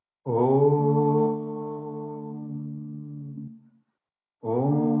Om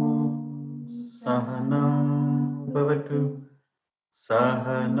Sahanam Bhavatu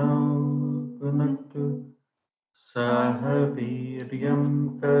Sahanam Punaktu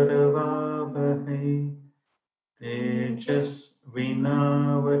Sahaviryam Karavavahai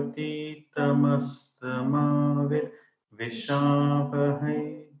Tejasvinavati Tamastamavir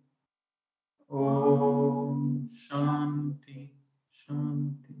Vishavahai. Om Shanti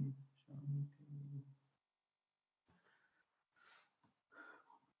Shanti Shanti.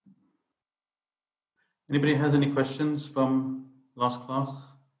 Anybody has any questions from last class?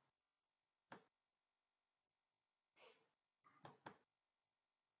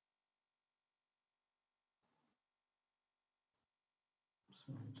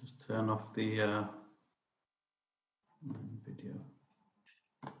 So just turn off the video.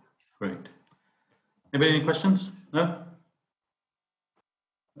 Great. Anybody any questions? No?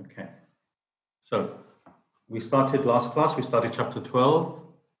 Okay. So we started last class, we started chapter 12,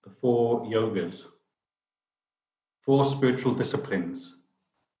 the 4 yogas, 4 spiritual disciplines.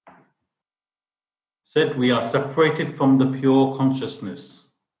 Said we are separated from the pure consciousness,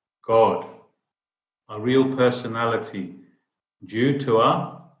 God, our real personality, due to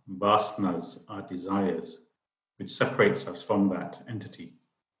our vasanas, our desires, which separates us from that entity.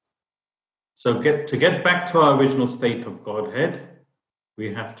 So to get back to our original state of Godhead,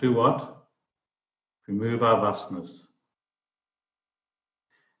 we have to what? Remove our vasanas.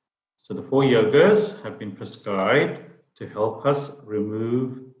 So the 4 yogas have been prescribed to help us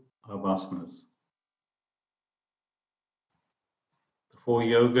remove our vasanas. The 4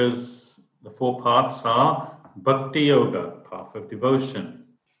 yogas, the 4 paths are Bhakti Yoga, path of devotion,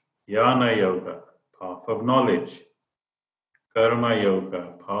 Jnana Yoga, path of knowledge, Karma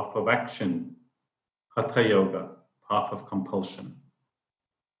Yoga, path of action, Hatha Yoga, path of compulsion.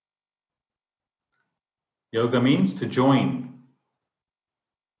 Yoga means to join.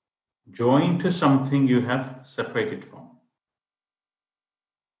 Join to something you have separated from.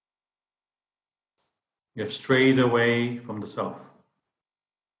 You have strayed away from the self.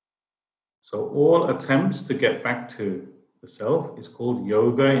 So all attempts to get back to the self is called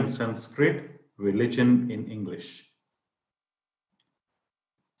yoga in Sanskrit, religion in English.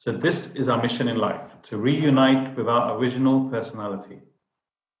 So this is our mission in life, to reunite with our original personality.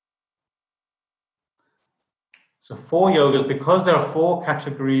 So 4 yogas, because there are 4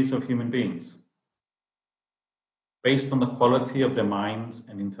 categories of human beings, based on the quality of their minds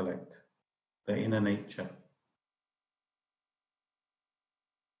and intellect, their inner nature.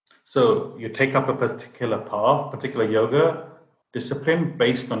 So you take up a particular path, particular yoga discipline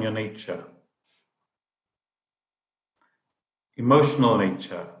based on your nature. Emotional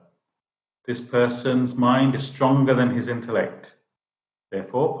nature. This person's mind is stronger than his intellect.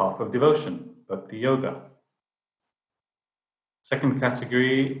 Therefore, path of devotion, bhakti yoga. Second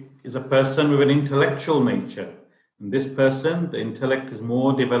category is a person with an intellectual nature. In this person, the intellect is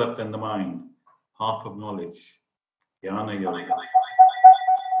more developed than the mind. Path of knowledge, jnana yoga.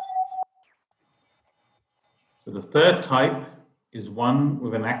 So the third type is one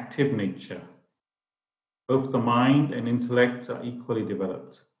with an active nature. Both the mind and intellect are equally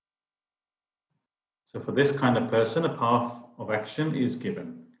developed. So for this kind of person, a path of action is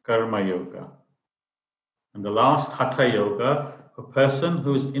given, karma yoga. And the last, hatha yoga, a person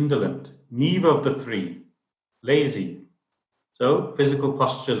who is indolent, neither of the 3, lazy. So physical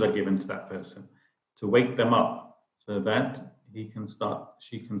postures are given to that person to wake them up so that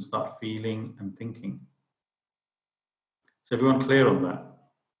she can start feeling and thinking. Is everyone clear on that?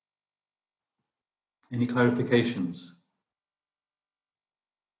 Any clarifications?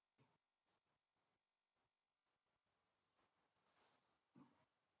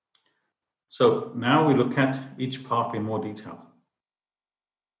 So now we look at each path in more detail.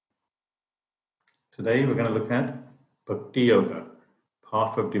 Today we're going to look at Bhakti Yoga,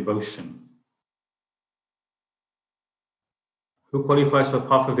 path of devotion. Who qualifies for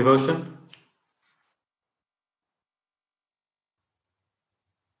path of devotion?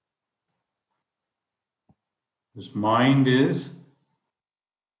 Whose mind is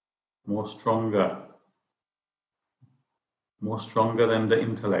more stronger than the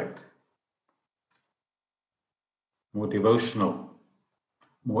intellect, more devotional,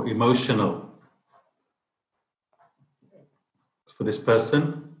 more emotional. For this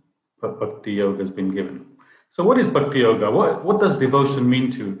person, Bhakti Yoga has been given. So what is Bhakti Yoga? What does devotion mean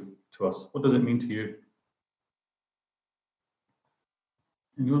to us? What does it mean to you?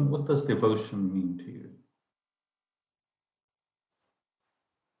 Anyone, what does devotion mean to you?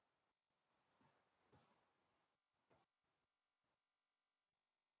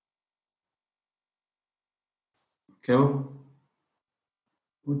 Okay,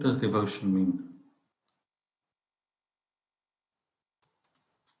 what does devotion mean?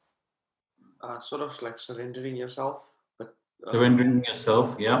 Sort of like surrendering yourself, but Surrendering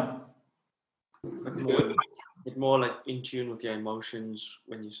yourself, yeah. but more like in tune with your emotions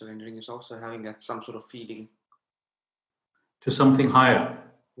when you're surrendering yourself. So having that some sort of feeling To something higher.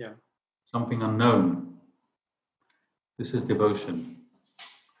 Yeah. Something unknown. This is devotion.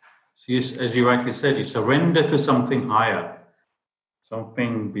 So as you rightly said, you surrender to something higher,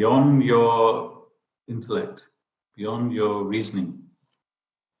 something beyond your intellect, beyond your reasoning.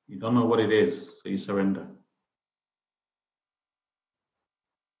 You don't know what it is, so you surrender.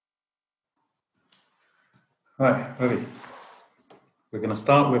 Right, Ravi. We're going to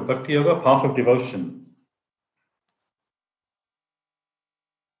start with Bhakti Yoga, path of devotion.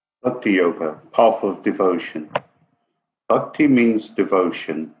 Bhakti Yoga, path of devotion. Bhakti means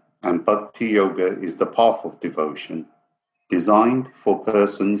devotion, and Bhakti Yoga is the path of devotion, designed for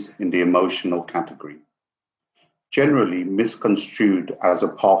persons in the emotional category. Generally misconstrued as a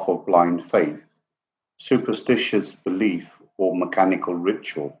path of blind faith, superstitious belief, or mechanical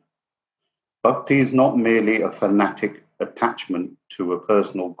ritual. Bhakti is not merely a fanatic attachment to a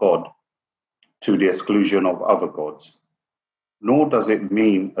personal God to the exclusion of other gods, nor does it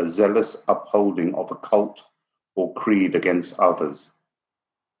mean a zealous upholding of a cult or creed against others.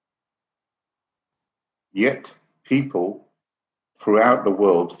 Yet people throughout the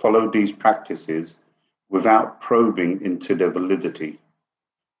world follow these practices without probing into their validity.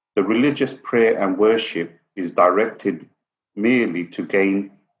 The religious prayer and worship is directed merely to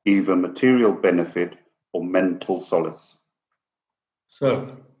gain either material benefit or mental solace.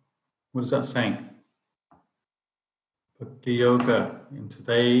 So, what is that saying? Bhakti Yoga in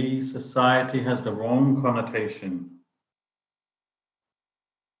today's society has the wrong connotation.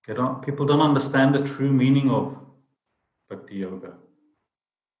 People don't understand the true meaning of Bhakti Yoga.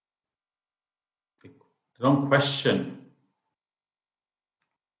 They don't question.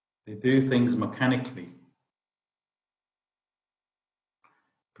 They do things mechanically.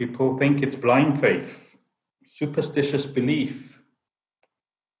 People think it's blind faith, superstitious belief,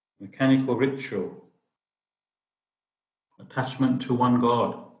 mechanical ritual, attachment to one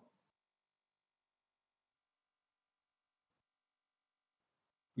God.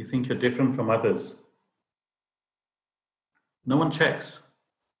 You think you're different from others. No one checks.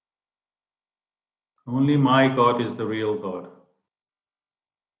 Only my God is the real God.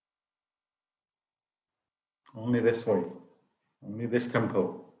 Only this way. Only this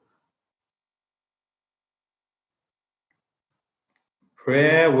temple.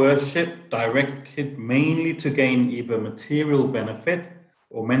 Prayer, worship directed mainly to gain either material benefit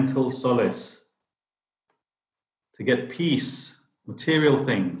or mental solace. To get peace, material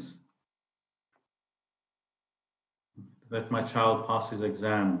things. Let my child pass his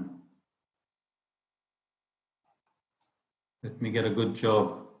exam. Let me get a good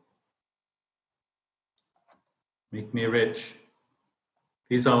job. Make me rich.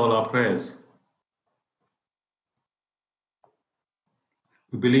 These are all our prayers.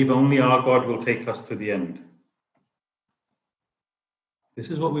 We believe only our God will take us to the end. This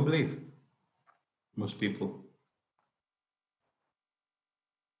is what we believe, most people.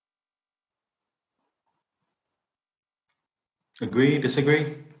 Agree,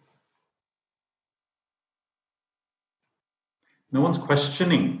 disagree? No one's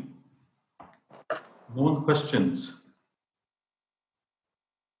questioning. No one questions.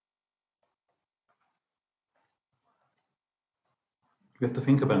 We have to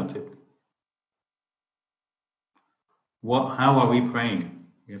think about it. How are we praying?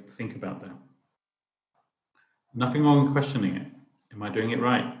 We have to think about that. Nothing wrong with questioning it. Am I doing it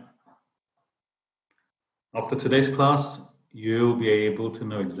right? After today's class, you'll be able to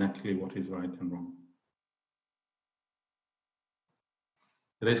know exactly what is right and wrong.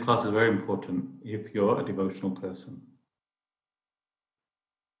 Today's class is very important if you're a devotional person.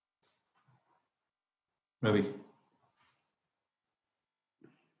 Ravi.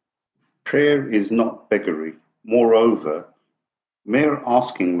 Prayer is not beggary. Moreover, mere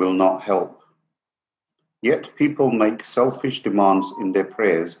asking will not help. Yet people make selfish demands in their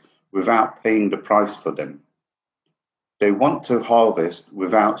prayers without paying the price for them. They want to harvest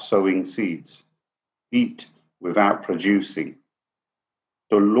without sowing seeds, eat without producing.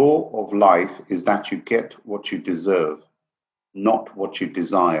 The law of life is that you get what you deserve, not what you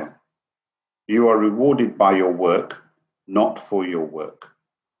desire. You are rewarded by your work, not for your work.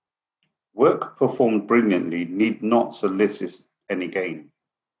 Work performed brilliantly need not solicit any gain.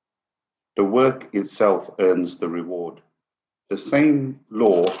 The work itself earns the reward. The same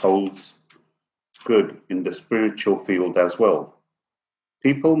law holds good in the spiritual field as well.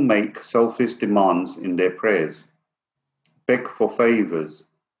 People make selfish demands in their prayers, beg for favors,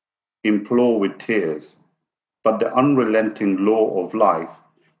 implore with tears, but the unrelenting law of life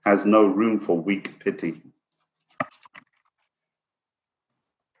has no room for weak pity.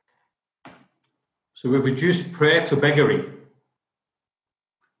 So we've reduced prayer to beggary,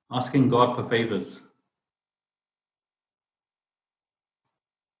 asking God for favors.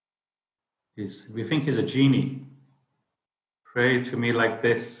 We think he's a genie. Pray to me like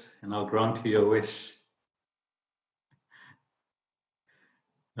this and I'll grant you your wish.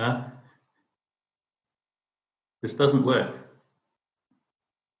 Huh? This doesn't work.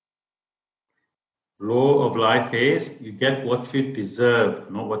 Law of life is you get what you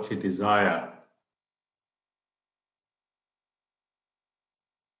deserve, not what you desire.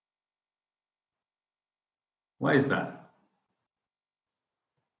 Why is that?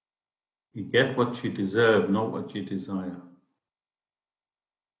 You get what you deserve, not what you desire.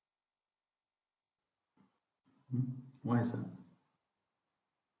 Why is that?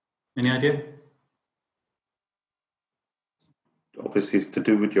 Any idea? Obviously, it's to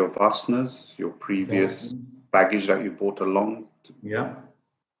do with your vasanas, your previous baggage that you brought along. Yeah.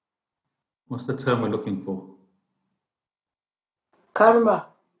 What's the term we're looking for? Karma.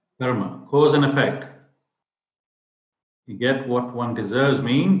 Karma, cause and effect. You get what one deserves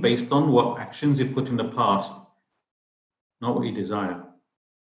mean based on what actions you put in the past, not what you desire.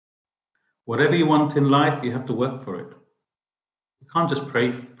 Whatever you want in life, you have to work for it. You can't just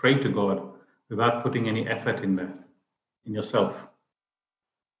pray to God without putting any effort in there, in yourself.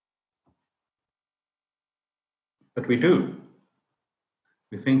 But we do.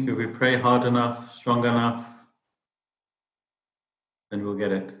 We think if we pray hard enough, strong enough, then we'll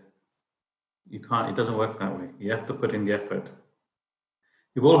get it. You can't, it doesn't work that way. You have to put in the effort.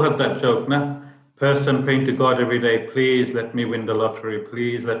 You've all heard that joke, no? Person praying to God every day, please let me win the lottery,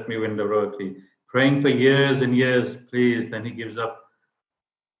 please let me win the roti. Praying for years and years, please, then he gives up.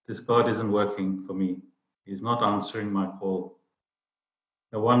 This God isn't working for me. He's not answering my call.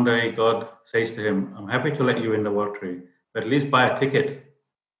 And one day God says to him, I'm happy to let you win the lottery, but at least buy a ticket.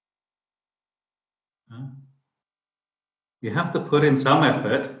 Huh? You have to put in some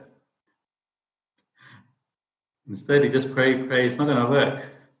effort. Instead, you just pray, it's not going to work.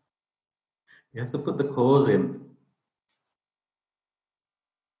 You have to put the cause in.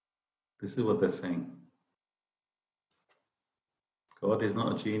 This is what they're saying. God is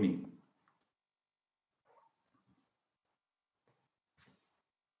not a genie.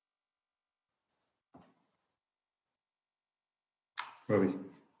 Ravi.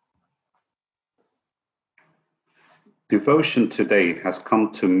 Devotion today has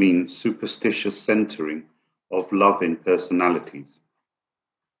come to mean superstitious centering of love in personalities,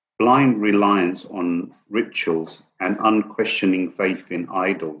 blind reliance on rituals, and unquestioning faith in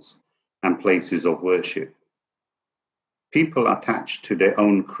idols and places of worship. People attached to their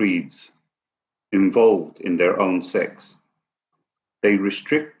own creeds, involved in their own sects. They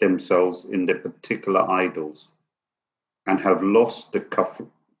restrict themselves in their particular idols and have lost the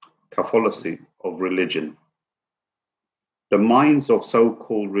Catholicism of religion. The minds of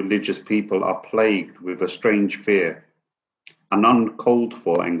so-called religious people are plagued with a strange fear, an uncalled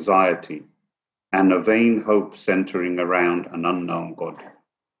for anxiety, and a vain hope centering around an unknown God.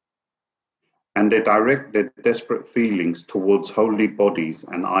 And they direct their desperate feelings towards holy bodies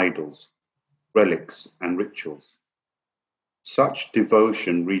and idols, relics and rituals. Such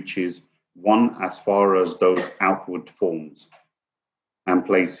devotion reaches one as far as those outward forms and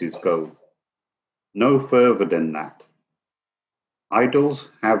places go, no further than that. Idols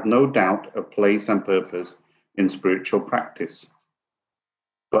have no doubt a place and purpose in spiritual practice,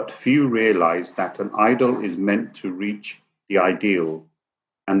 but few realize that an idol is meant to reach the ideal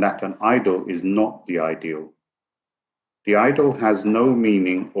and that an idol is not the ideal. The idol has no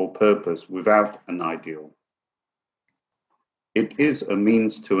meaning or purpose without an ideal. It is a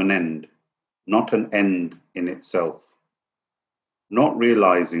means to an end, not an end in itself. Not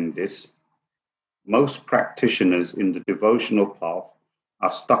realizing this, most practitioners in the devotional path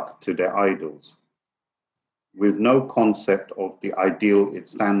are stuck to their idols, with no concept of the ideal it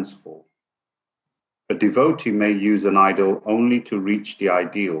stands for. A devotee may use an idol only to reach the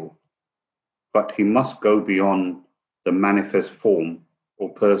ideal, but he must go beyond the manifest form or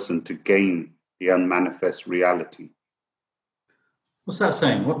person to gain the unmanifest reality. What's that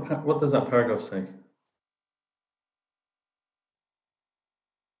saying? What does that paragraph say?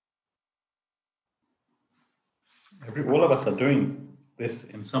 All of us are doing this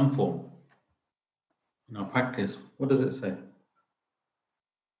in some form in our practice. What does it say?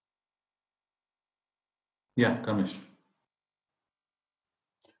 Yeah, Danish.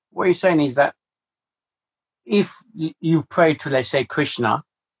 What you're saying is that if you pray to, let's say, Krishna,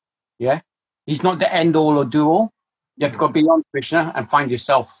 yeah, he's not the end all or do all. You have to go beyond Krishna and find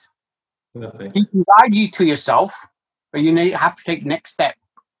yourself. Perfect. He can guide you to yourself, but you have to take the next step.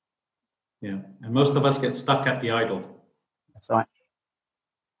 Yeah, and most of us get stuck at the idol. That's right.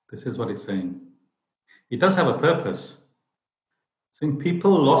 This is what it's saying. It does have a purpose. I think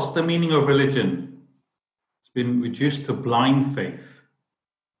people lost the meaning of religion. It's been reduced to blind faith,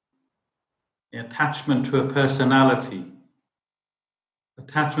 attachment to a personality,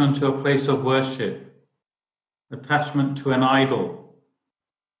 attachment to a place of worship, attachment to an idol.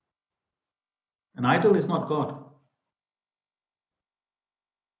 An idol is not God.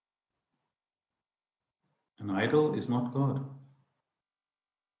 An idol is not God.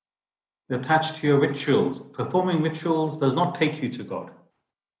 You're attached to your rituals. Performing rituals does not take you to God.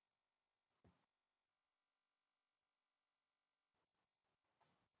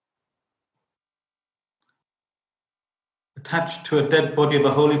 Attached to a dead body of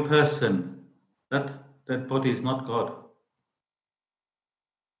a holy person, that dead body is not God.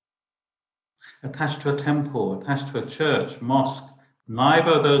 Attached to a temple, attached to a church, mosque,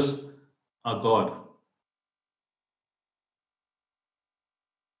 neither of those are God.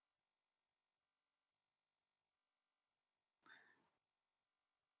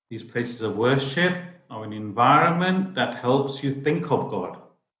 These places of worship are an environment that helps you think of God.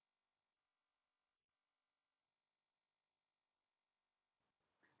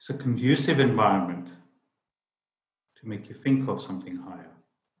 It's a conducive environment to make you think of something higher.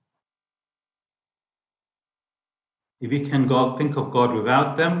 If you can think of God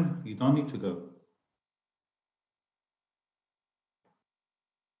without them, you don't need to go.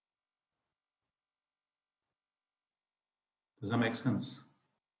 Does that make sense?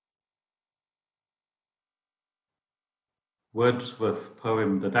 Wordsworth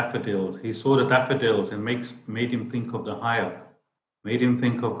poem, The Daffodils. He saw the daffodils and made him think of the higher, made him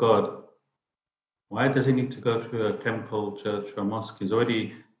think of God. Why does he need to go to a temple, church, or mosque? He's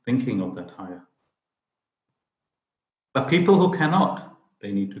already thinking of that higher. But people who cannot,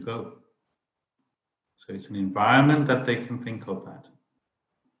 they need to go. So it's an environment that they can think of that.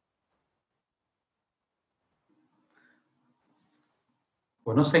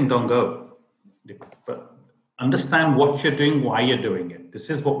 We're not saying don't go, but understand what you're doing, why you're doing it. This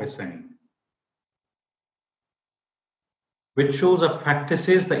is what we're saying. Rituals are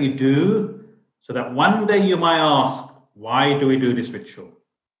practices that you do so that one day you might ask, why do we do this ritual?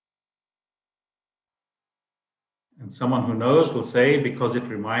 And someone who knows will say, because it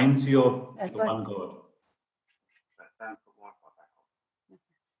reminds you of the one God.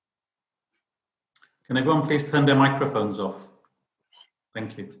 Can everyone please turn their microphones off?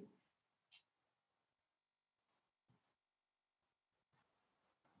 Thank you.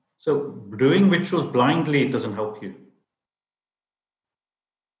 So doing rituals blindly doesn't help you.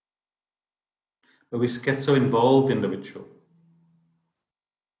 But we get so involved in the ritual.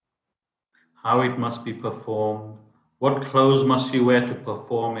 How it must be performed, what clothes must you wear to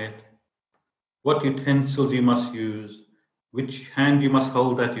perform it, what utensils you must use, which hand you must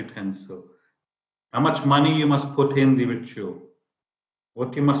hold that utensil, how much money you must put in the ritual,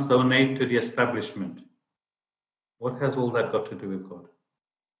 what you must donate to the establishment. What has all that got to do with God?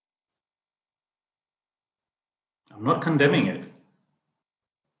 I'm not condemning it.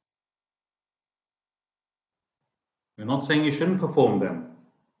 We're not saying you shouldn't perform them.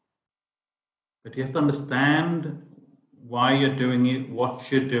 But you have to understand why you're doing it,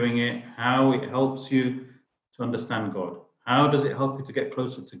 what you're doing it, how it helps you to understand God. How does it help you to get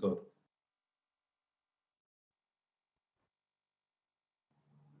closer to God?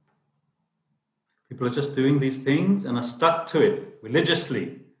 People are just doing these things and are stuck to it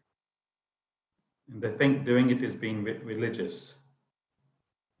religiously. And they think doing it is being religious.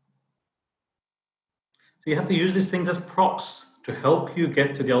 So you have to use these things as props to help you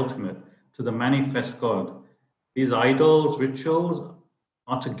get to the ultimate, to the manifest God. These idols, rituals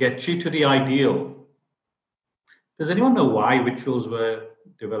are to get you to the ideal. Does anyone know why rituals were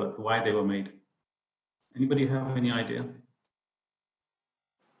developed, why they were made? Anybody have any idea?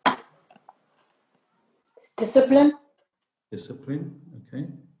 It's discipline. Discipline, okay.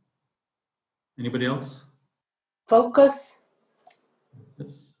 Anybody else? Focus. Yes.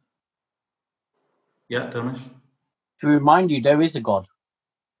 Yeah, Dharmesh? To remind you there is a God.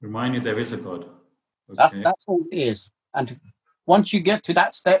 Remind you there is a God. Okay. That's all it is. And once you get to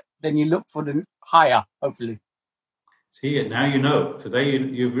that step, then you look for the higher, hopefully. See, now you know. Today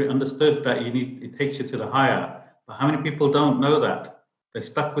you've understood that it takes you to the higher. But how many people don't know that? They're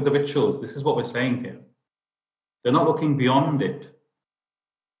stuck with the rituals. This is what we're saying here. They're not looking beyond it.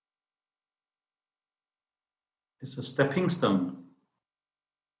 It's a stepping stone.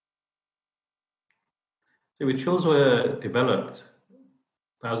 The rituals were developed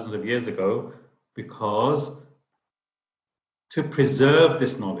thousands of years ago because to preserve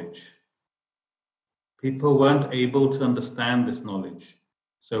this knowledge. People weren't able to understand this knowledge.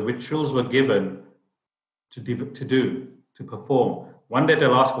 So rituals were given to perform. One day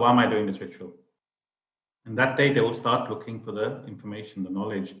they'll ask, why am I doing this ritual? And that day they will start looking for the information, the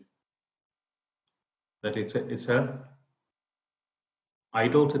knowledge, that it's a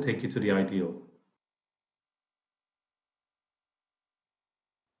idol to take you to the ideal.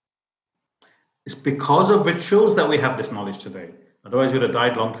 It's because of rituals that we have this knowledge today. Otherwise, we would have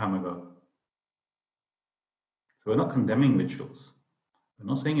died a long time ago. So we're not condemning rituals. We're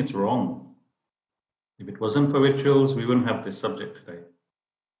not saying it's wrong. If it wasn't for rituals, we wouldn't have this subject today.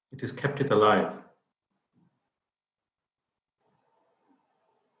 It has kept it alive.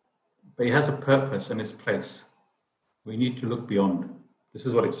 But it has a purpose and its place. We need to look beyond. This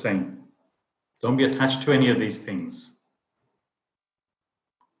is what it's saying. Don't be attached to any of these things.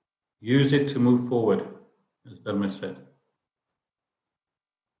 Use it to move forward, as Dharma said.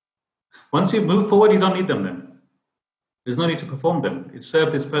 Once you move forward, you don't need them then. There's no need to perform them. It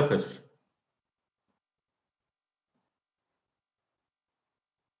served its purpose.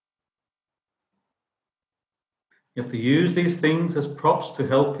 You have to use these things as props to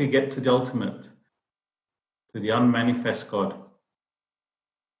help you get to the ultimate, to the unmanifest God.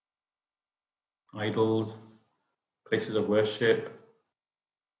 Idols, places of worship.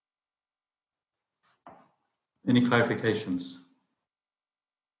 Any clarifications?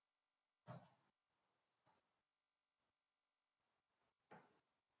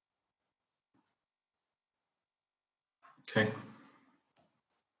 Okay.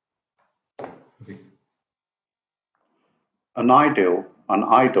 An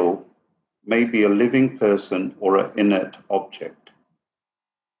idol may be a living person or an inert object,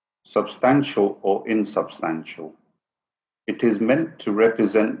 substantial or insubstantial. It is meant to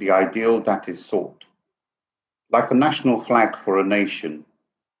represent the ideal that is sought. Like a national flag for a nation,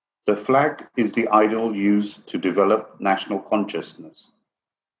 the flag is the idol used to develop national consciousness.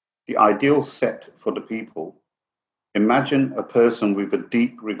 The ideal set for the people. Imagine a person with a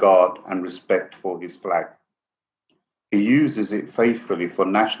deep regard and respect for his flag. He uses it faithfully for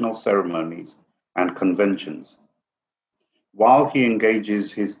national ceremonies and conventions, while he engages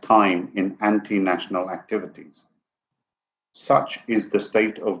his time in anti-national activities. Such is the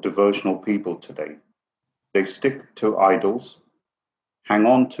state of devotional people today. They stick to idols, hang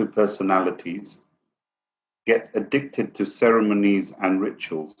on to personalities, get addicted to ceremonies and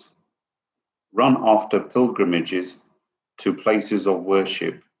rituals, run after pilgrimages to places of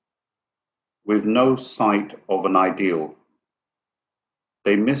worship, with no sight of an ideal.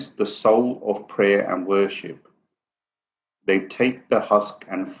 They miss the soul of prayer and worship. They take the husk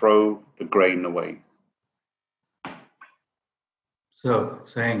and throw the grain away. So,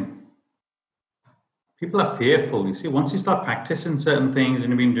 saying, people are fearful. You see, once you start practicing certain things and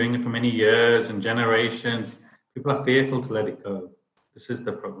you've been doing it for many years and generations, people are fearful to let it go. This is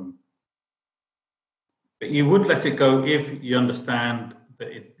the problem. But you would let it go if you understand that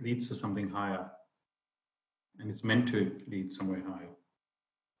it leads to something higher. And it's meant to lead somewhere higher.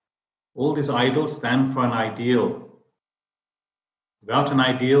 All these idols stand for an ideal. Without an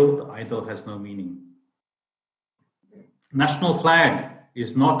ideal, the idol has no meaning. National flag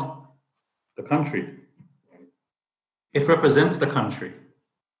is not the country. It represents the country.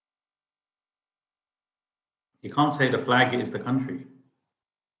 You can't say the flag is the country.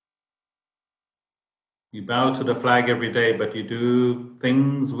 You bow to the flag every day, but you do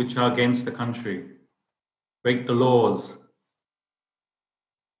things which are against the country. Break the laws.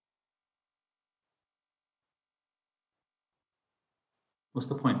 What's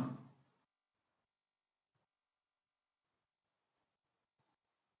the point?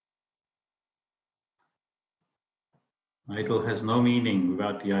 Idol has no meaning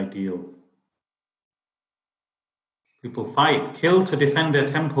without the ideal. People fight, kill to defend their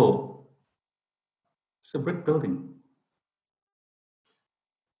temple. It's a brick building.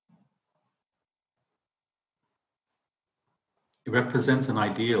 It represents an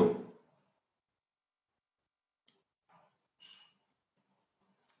ideal.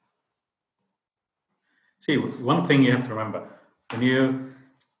 See, one thing you have to remember,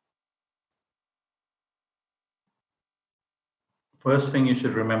 first thing you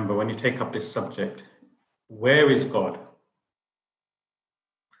should remember when you take up this subject, where is God?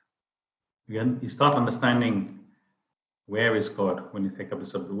 You start understanding where is God when you take up the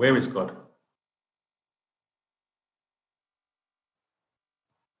subject. Where is God?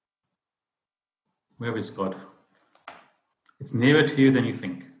 Where is God? It's nearer to you than you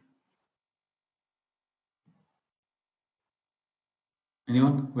think.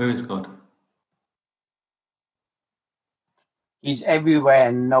 Anyone? Where is God? He's everywhere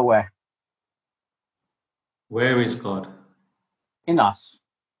and nowhere Where is God? in us.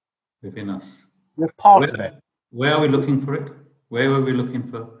 Within us. We're part of it. Where are we looking for it? Where are we looking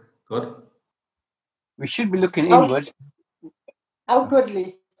for God? We should be looking Out- inward.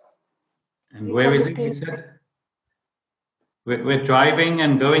 Outwardly. And where is he? Looking. He said. We're driving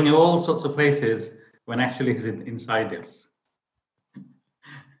and going all sorts of places when actually he's inside us.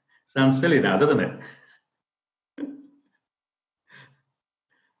 Sounds silly now, doesn't it?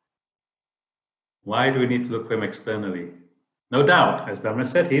 Why do we need to look for him externally? No doubt, as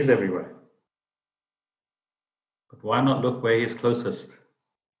Dhamma said, he's everywhere. But why not look where he's closest?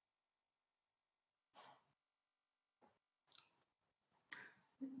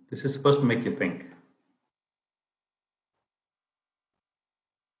 This is supposed to make you think.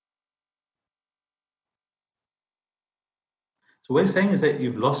 So what he's saying is that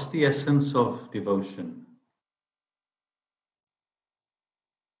you've lost the essence of devotion.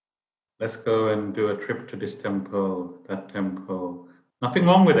 Let's go and do a trip to this temple, that temple. Nothing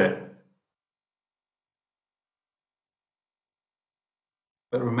wrong with it.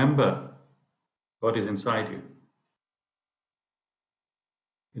 But remember, God is inside you.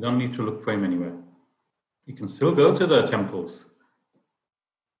 You don't need to look for him anywhere. You can still go to the temples.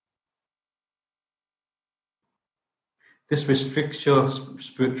 This restricts your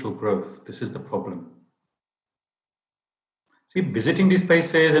spiritual growth. This is the problem. See, visiting these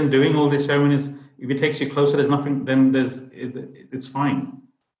places and doing all these ceremonies, if it takes you closer, there's nothing, then it's fine.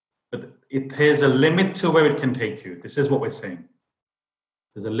 But there's a limit to where it can take you. This is what we're saying.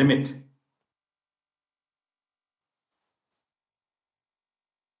 There's a limit.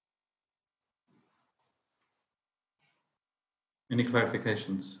 Any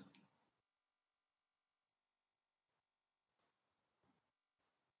clarifications?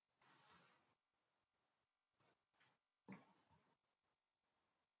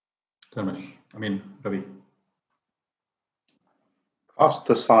 Ravi. Cast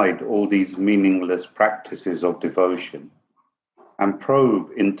aside all these meaningless practices of devotion and probe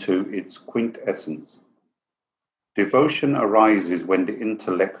into its quintessence. Devotion arises when the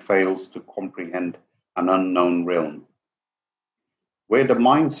intellect fails to comprehend an unknown realm. Where the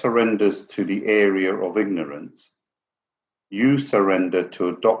mind surrenders to the area of ignorance, you surrender to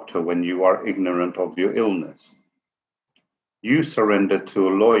a doctor when you are ignorant of your illness. You surrender to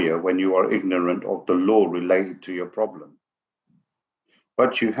a lawyer when you are ignorant of the law related to your problem.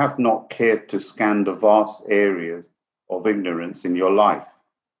 But you have not cared to scan the vast areas of ignorance in your life,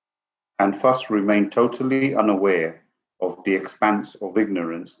 and thus remain totally unaware of the expanse of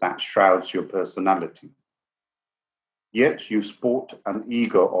ignorance that shrouds your personality. Yet you sport an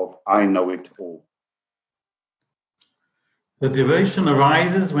ego of I know it all. The devotion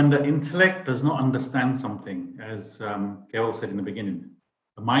arises when the intellect does not understand something, as Gerald said in the beginning.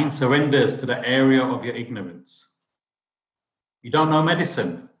 The mind surrenders to the area of your ignorance. You don't know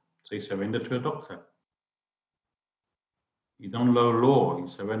medicine, so you surrender to a doctor. You don't know law, you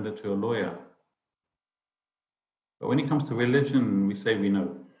surrender to a lawyer. But when it comes to religion, we say we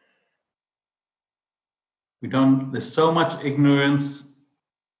know. There's so much ignorance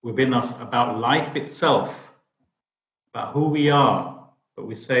within us about life itself, about who we are, but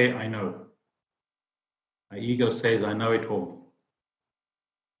we say, I know. Our ego says, I know it all.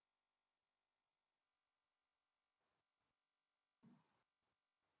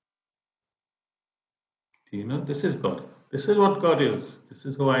 Do you know? This is God. This is what God is. This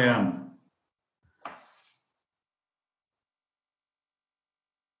is who I am.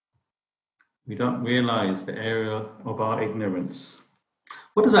 We don't realize the area of our ignorance.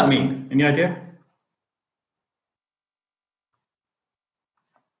 What does that mean? Any idea?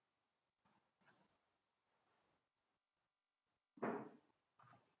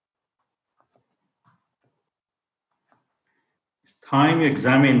 It's time you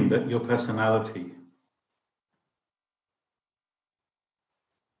examine your personality.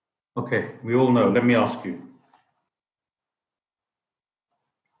 Okay, we all know. Let me ask you.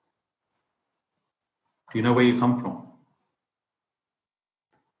 Do you know where you come from?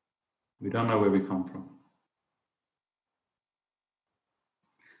 We don't know where we come from.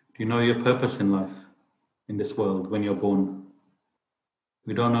 Do you know your purpose in life, in this world, when you're born?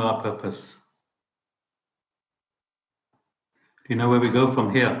 We don't know our purpose. Do you know where we go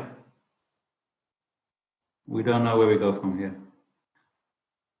from here? We don't know where we go from here.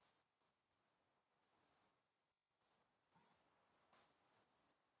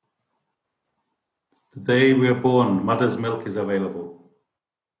 The day we are born, mother's milk is available.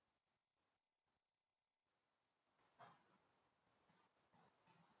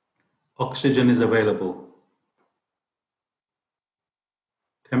 Oxygen is available.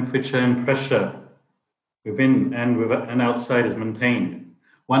 Temperature and pressure within and outside is maintained.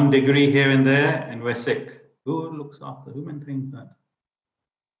 1 degree here and there, and we're sick. Who looks after? Who maintains that?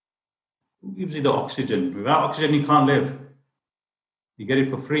 Who gives you the oxygen? Without oxygen, you can't live. You get it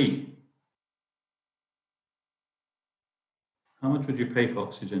for free. How much would you pay for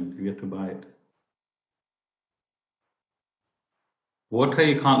oxygen if you had to buy it? Water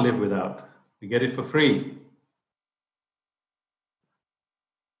you can't live without. You get it for free.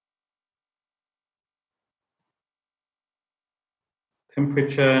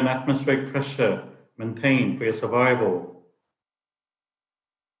 Temperature and atmospheric pressure maintained for your survival.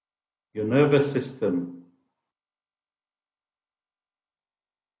 Your nervous system.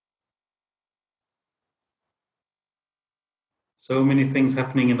 So many things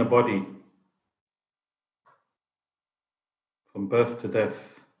happening in the body. From birth to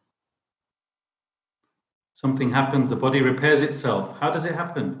death. Something happens, the body repairs itself. How does it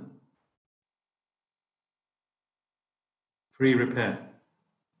happen? Free repair.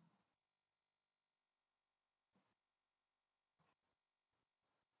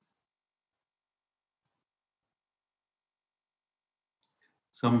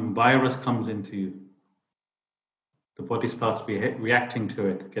 Some virus comes into you. The body starts reacting to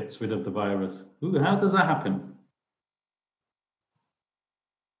it, gets rid of the virus. Ooh, how does that happen?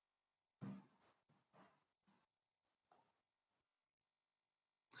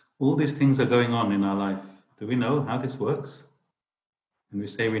 All these things are going on in our life. Do we know how this works? And we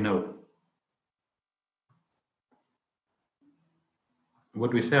say we know.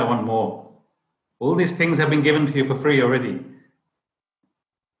 What do we say? I want more. All these things have been given to you for free already.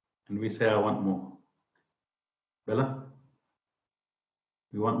 And we say, I want more. Bella?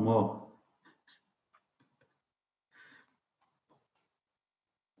 We want more.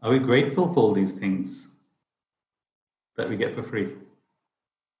 Are we grateful for all these things that we get for free?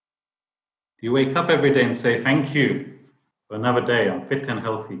 Do you wake up every day and say, thank you for another day, I'm fit and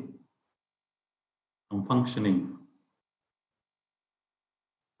healthy, I'm functioning?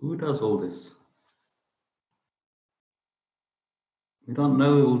 Who does all this? We don't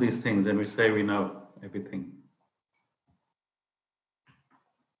know all these things and we say we know everything.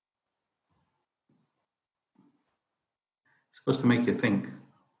 It's supposed to make you think.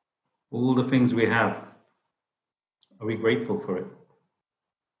 All the things we have, are we grateful for it?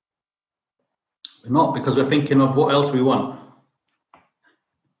 We're not, because we're thinking of what else we want.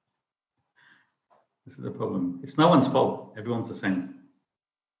 This is the problem. It's no one's fault. Everyone's the same.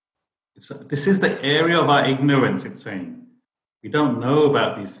 This is the area of our ignorance, it's saying. We don't know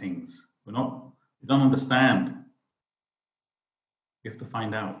about these things. We don't understand. We have to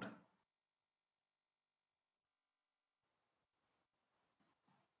find out.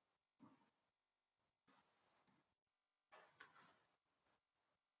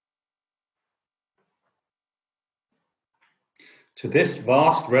 To this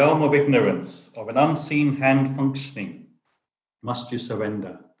vast realm of ignorance, of an unseen hand functioning, must you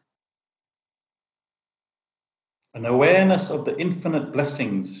surrender. An awareness of the infinite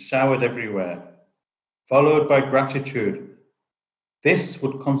blessings showered everywhere, followed by gratitude, this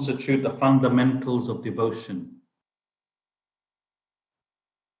would constitute the fundamentals of devotion.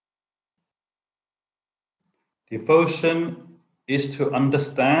 Devotion is to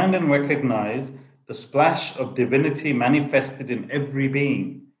understand and recognize the splash of divinity manifested in every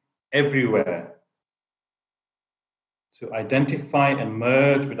being, everywhere. To identify and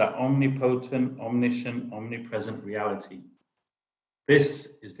merge with that omnipotent, omniscient, omnipresent reality.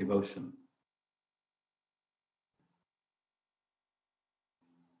 This is devotion.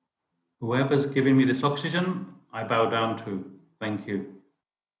 Whoever's giving me this oxygen, I bow down to. Thank you.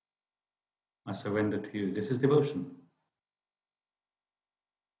 I surrender to you. This is devotion.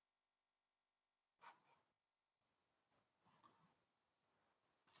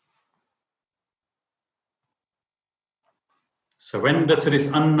 Surrender to this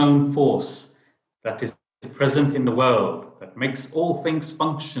unknown force that is present in the world, that makes all things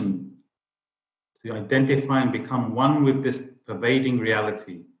function, to identify and become one with this pervading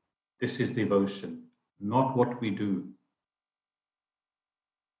reality. This is devotion, not what we do.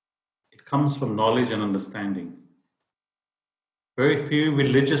 It comes from knowledge and understanding. Very few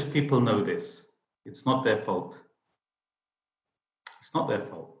religious people know this. It's not their fault. It's not their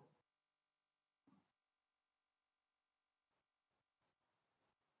fault.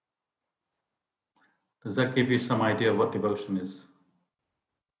 Does that give you some idea of what devotion is?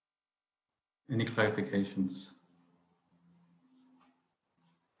 Any clarifications?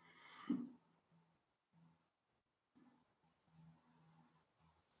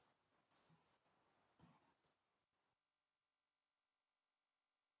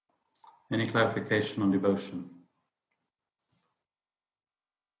 Any clarification on devotion?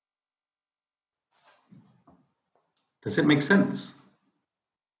 Does it make sense?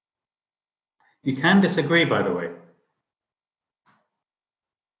 You can disagree, by the way.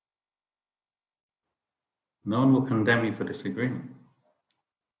 No one will condemn you for disagreeing.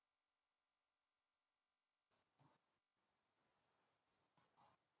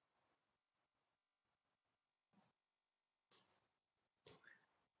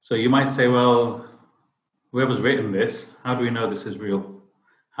 So you might say, well, whoever's written this, how do we know this is real?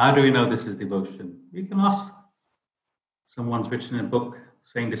 How do we know this is devotion? You can ask. Someone's written a book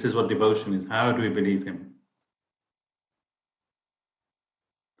saying this is what devotion is. How do we believe him?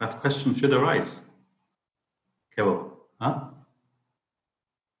 That question should arise. Keval, huh?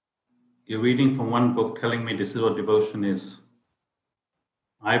 You're reading from one book telling me this is what devotion is.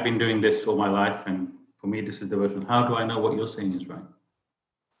 I've been doing this all my life, and for me this is devotion. How do I know what you're saying is right?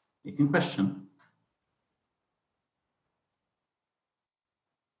 You can question.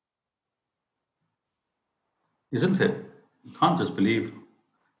 Isn't it? You can't just believe.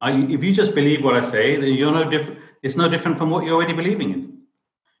 If you just believe what I say, then you're no different. It's no different from what you're already believing in.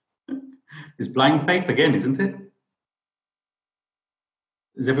 It's blind faith again, isn't it?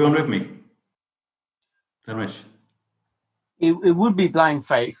 Is everyone with me? Dharmesh? It would be blind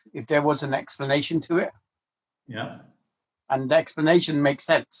faith if there was an explanation to it. Yeah. And the explanation makes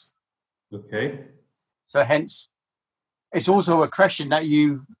sense. Okay. So hence, it's also a question that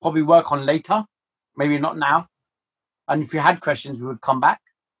you probably work on later, maybe not now. And if you had questions, we would come back.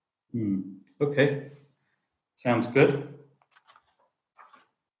 Okay. Sounds good.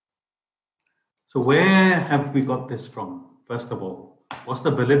 So where have we got this from? First of all, what's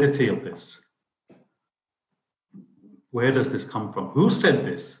the validity of this? Where does this come from? Who said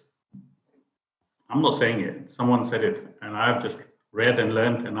this? I'm not saying it. Someone said it, and I've just read and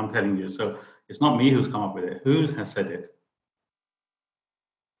learned, and I'm telling you. So it's not me who's come up with it. Who has said it?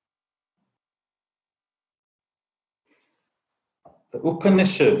 The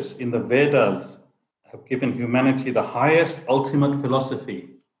Upanishads in the Vedas have given humanity the highest ultimate philosophy,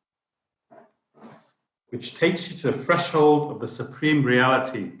 which takes you to the threshold of the supreme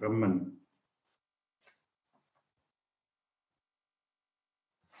reality, Brahman.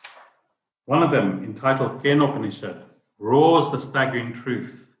 One of them, entitled Kenopanishad, roars the staggering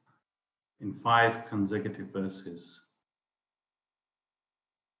truth in 5 consecutive verses.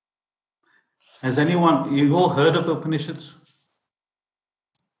 Has anyone, you've all heard of the Upanishads?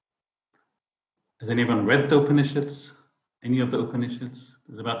 Has anyone read the Upanishads? Any of the Upanishads?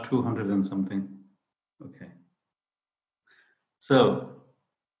 There's about 200 and something. Okay. So,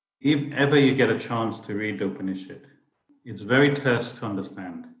 if ever you get a chance to read the Upanishad, it's very terse to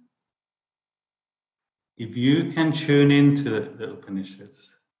understand. If you can tune into the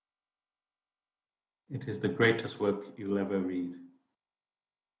Upanishads, it is the greatest work you'll ever read.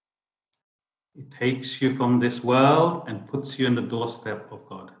 It takes you from this world and puts you on the doorstep of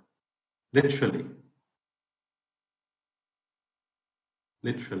God. Literally.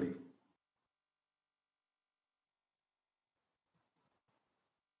 Literally.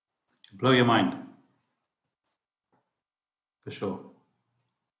 Blow your mind. For sure.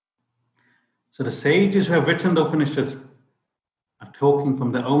 So the sages who have written the Upanishads are talking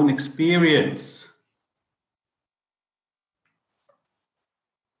from their own experience.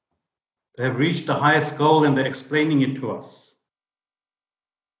 They have reached the highest goal and they're explaining it to us.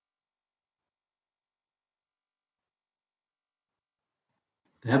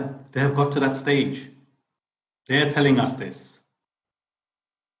 They have got to that stage. They're telling us this.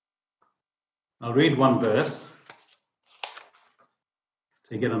 I'll read one verse so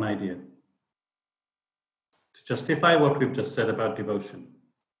you get an idea. To justify what we've just said about devotion.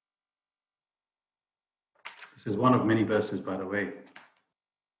 This is one of many verses, by the way. It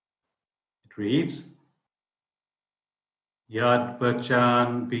reads, Yad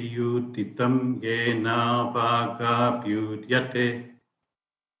vachan biyuditam yena vaga byudyate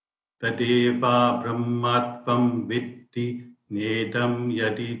tadeva brahmatvam vitti nedam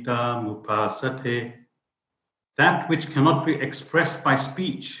yadita mupasate. That which cannot be expressed by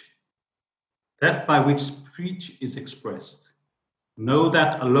speech, that by which speech is expressed. Know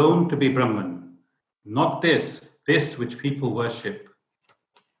that alone to be Brahman, not this which people worship.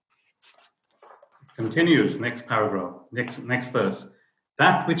 Continues, next paragraph, next verse.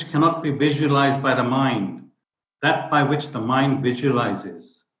 That which cannot be visualized by the mind, that by which the mind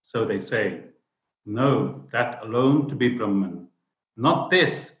visualizes, so they say, Know that alone to be Brahman, not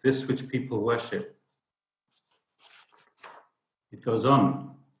this which people worship. It goes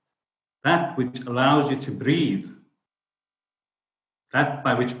on. That which allows you to breathe, that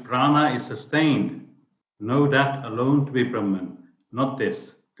by which prana is sustained, know that alone to be Brahman, not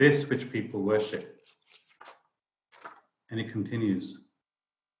this which people worship. And it continues.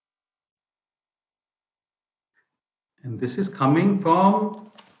 And this is coming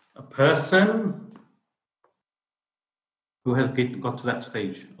from a person who has got to that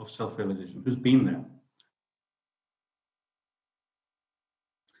stage of self-realization, who's been there.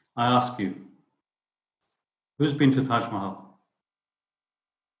 I ask you, who's been to Taj Mahal?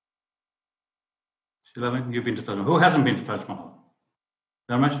 Shilavan, you've been to Taj Mahal. Who hasn't been to Taj Mahal?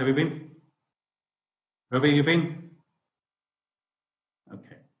 Dharmesh, have you been? Ravi, you been?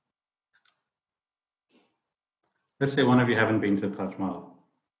 Okay. Let's say one of you haven't been to Taj Mahal.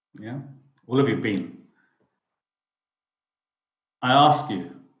 Yeah? All of you been. I ask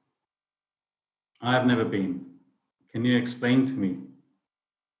you, I have never been. Can you explain to me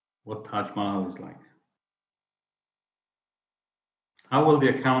what Taj Mahal is like? How will the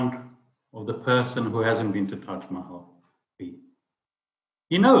account of the person who hasn't been to Taj Mahal be?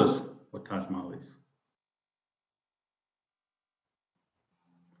 He knows what Taj Mahal is.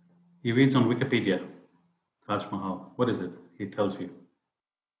 He reads on Wikipedia, Taj Mahal. What is it? He tells you.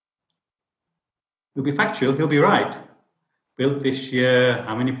 He'll be factual, he'll be right. Built this year,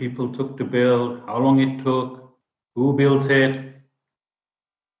 how many people took to build, how long it took, who built it.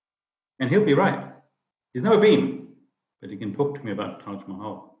 And he'll be right. He's never been, but he can talk to me about Taj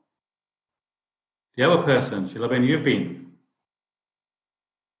Mahal. The other person, Shilaben, you've been.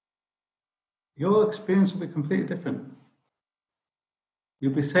 Your experience will be completely different.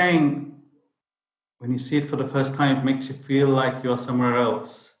 You'll be saying, when you see it for the first time, it makes you feel like you're somewhere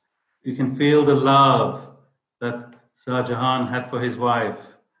else. You can feel the love that Shah Jahan had for his wife.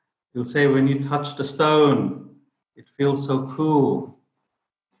 You'll say, when you touch the stone, it feels so cool.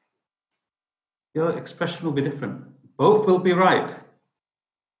 Your expression will be different. Both will be right.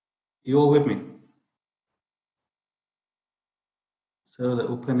 You all with me? So the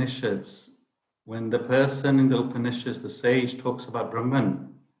Upanishads, when the person in the Upanishads, the sage, talks about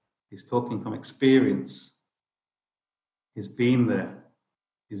Brahman, he's talking from experience. He's been there.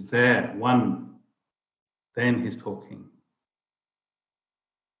 He's there, one. Then he's talking.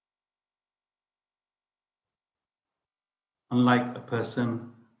 Unlike a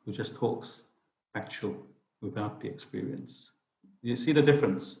person who just talks factual without the experience. You see the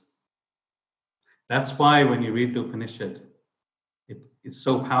difference? That's why when you read the Upanishad, it's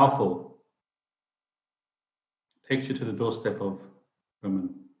so powerful. It takes you to the doorstep of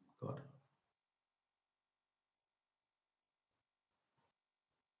Brahman, God.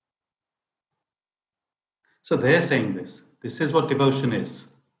 So they're saying this. This is what devotion is,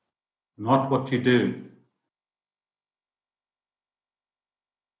 not what you do.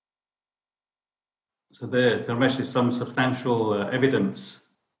 So there is some substantial evidence,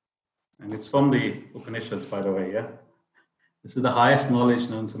 and it's from the Upanishads, by the way, yeah? This is the highest knowledge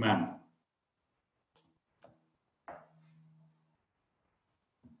known to man.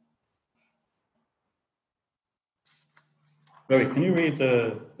 Ravi, can you read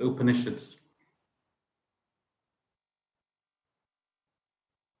the Upanishads?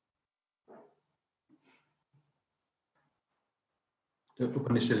 The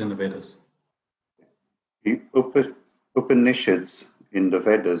Upanishads in the Vedas. The Upanishads in the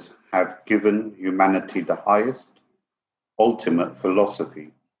Vedas have given humanity the highest, ultimate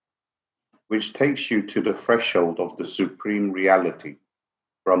philosophy, which takes you to the threshold of the supreme reality,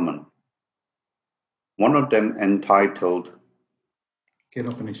 Brahman. One of them, entitled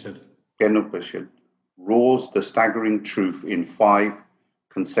Kenupanishad, roars the staggering truth in 5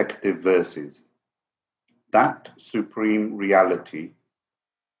 consecutive verses. That supreme reality,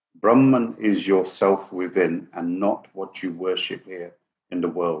 Brahman, is yourself within and not what you worship here in the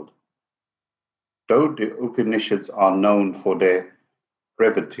world. Though the Upanishads are known for their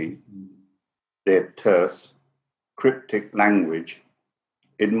brevity, their terse, cryptic language,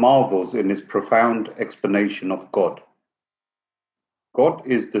 it marvels in its profound explanation of God. God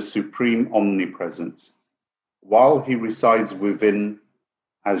is the supreme omnipresence. While he resides within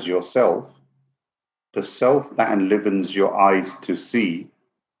as yourself, the self that enlivens your eyes to see,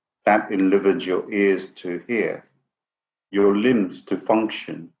 that enlivens your ears to hear, your limbs to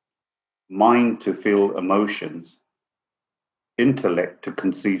function, mind to feel emotions, intellect to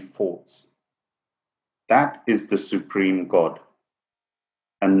conceive thoughts. That is the supreme God,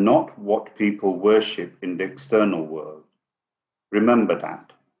 and not what people worship in the external world. Remember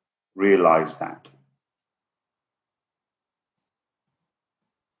that. realize that.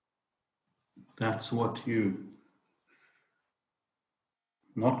 That's what you,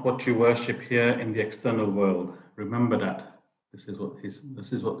 not what you worship here in the external world. Remember that. This is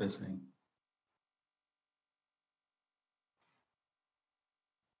what they're saying.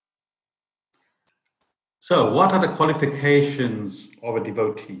 So, what are the qualifications of a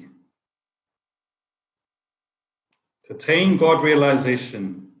devotee? To attain God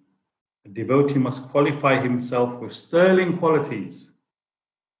realization, a devotee must qualify himself with sterling qualities.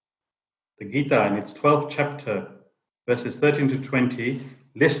 The Gita, in its 12th chapter, verses 13 to 20,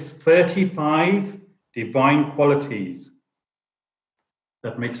 lists 35 divine qualities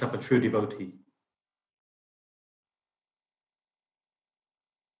that makes up a true devotee.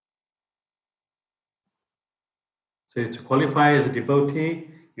 So to qualify as a devotee,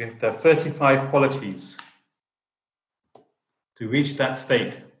 you have to have 35 qualities to reach that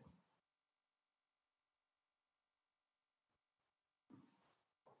state.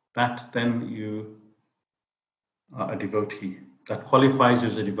 That then you are a devotee. That qualifies you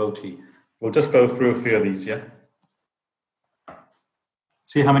as a devotee. We'll just go through a few of these, yeah?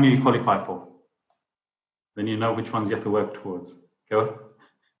 See how many you qualify for. Then you know which ones you have to work towards. Go.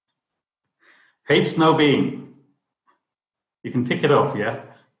 Hates no being. You can tick it off, yeah?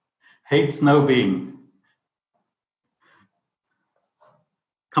 Hates no being.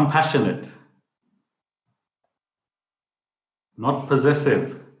 Compassionate. Not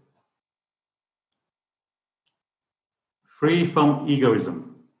possessive. Free from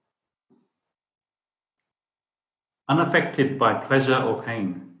egoism. Unaffected by pleasure or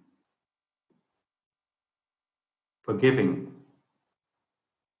pain. Forgiving.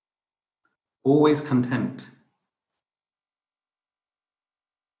 Always content.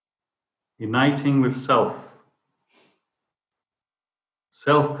 Uniting with self.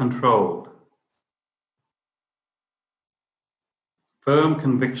 Self-controlled. Firm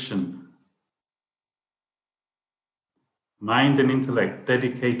conviction. Mind and intellect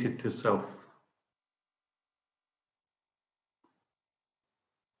dedicated to self.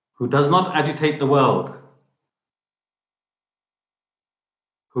 Who does not agitate the world.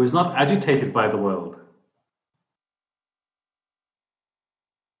 Who is not agitated by the world.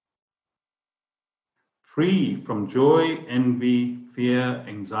 Free from joy, envy, fear,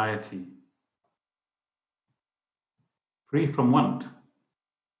 anxiety. Free from want.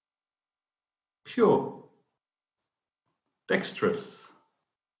 Pure. Dexterous.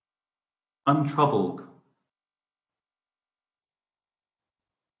 Untroubled.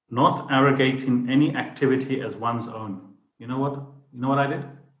 Not arrogating any activity as one's own. You know what? You know what I did?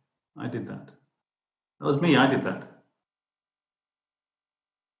 I did that. That was me, I did that.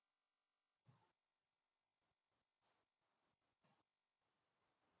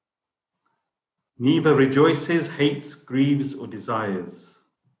 Neither rejoices, hates, grieves, or desires.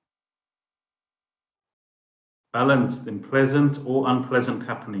 Balanced in pleasant or unpleasant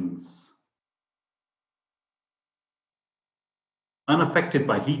happenings. Unaffected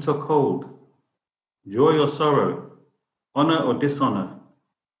by heat or cold, joy or sorrow, honor or dishonor.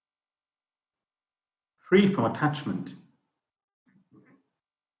 Free from attachment.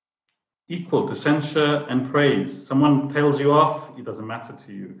 Equal to censure and praise. Someone tells you off, it doesn't matter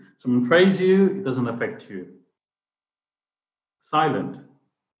to you. Someone praises you, it doesn't affect you. Silent.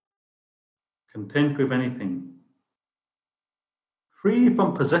 Content with anything. Free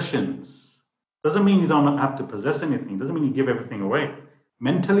from possessions. Doesn't mean you don't have to possess anything. Doesn't mean you give everything away.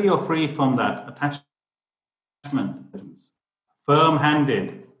 Mentally you're free from that attachment.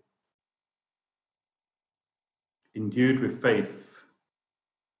 Firm-handed. Endued with faith.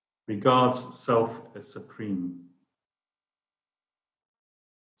 Regards self as supreme.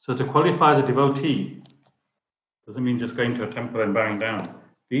 So to qualify as a devotee doesn't mean just going to a temple and bowing down.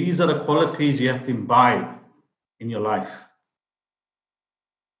 These are the qualities you have to imbibe in your life.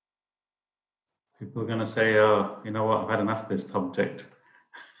 People are going to say, oh, you know what, I've had enough of this subject.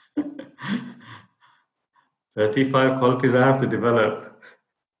 35 qualities I have to develop.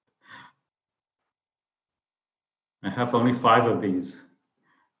 I have only 5 of these.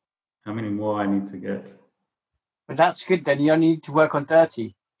 How many more I need to get? But that's good then. You only need to work on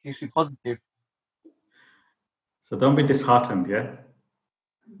 30. You should be positive. So don't be disheartened, yeah?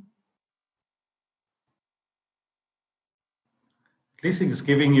 At least it's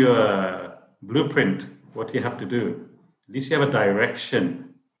giving you a blueprint, what you have to do. At least you have a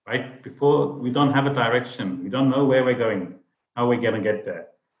direction, right? Before, we don't have a direction. We don't know where we're going, how we're going to get there.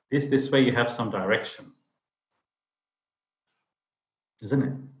 This way you have some direction. Isn't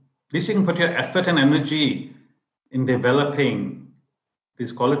it? At least you can put your effort and energy in developing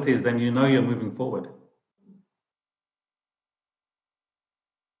these qualities, then you know you're moving forward.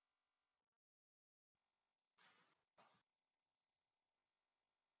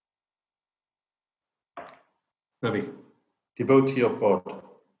 Ravi, devotee of God.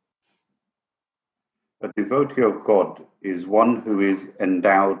 A devotee of God is one who is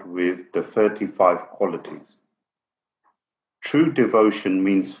endowed with the 35 qualities. True devotion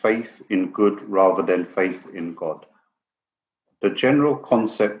means faith in good rather than faith in God. The general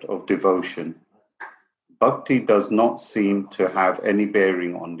concept of devotion, bhakti, does not seem to have any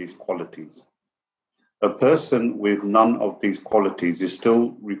bearing on these qualities. A person with none of these qualities is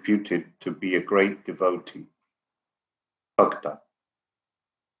still reputed to be a great devotee. Bhakta.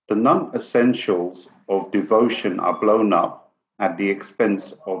 The non-essentials of devotion are blown up at the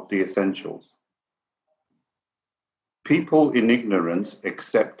expense of the essentials. People in ignorance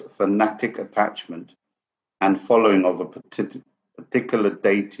accept fanatic attachment and following of a particular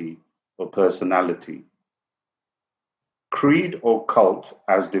deity or personality. Creed or cult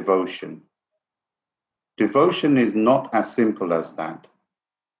as devotion. Devotion is not as simple as that.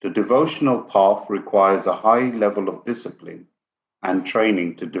 The devotional path requires a high level of discipline and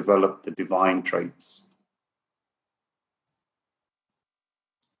training to develop the divine traits.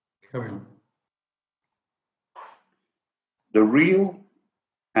 Carry on. The real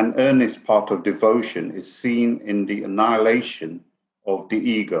and earnest part of devotion is seen in the annihilation of the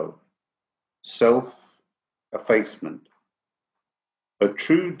ego, self-effacement. A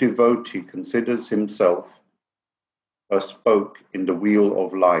true devotee considers himself a spoke in the wheel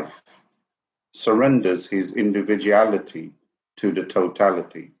of life, surrenders his individuality to the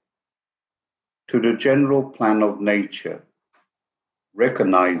totality, to the general plan of nature,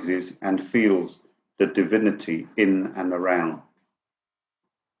 recognizes and feels the divinity in and around.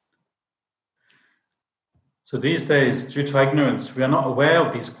 So these days, due to ignorance, we are not aware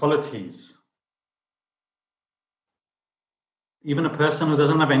of these qualities. Even a person who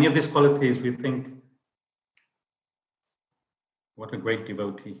doesn't have any of these qualities, we think, what a great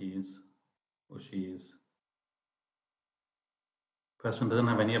devotee he is or she is. Person doesn't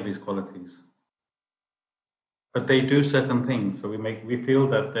have any of these qualities. But they do certain things, so we feel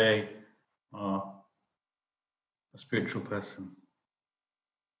that they are a spiritual person.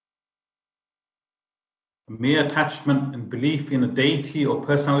 A mere attachment and belief in a deity or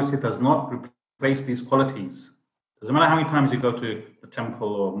personality does not replace these qualities. Doesn't matter how many times you go to a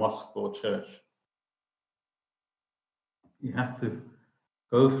temple or mosque or church. You have to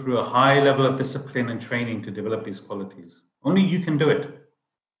go through a high level of discipline and training to develop these qualities. Only you can do it.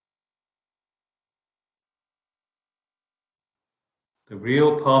 The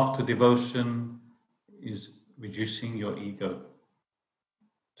real path to devotion is reducing your ego,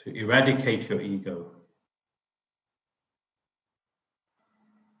 to eradicate your ego,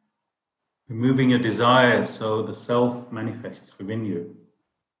 removing your desires so the self manifests within you.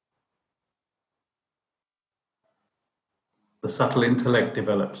 The subtle intellect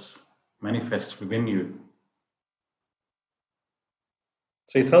develops, manifests within you.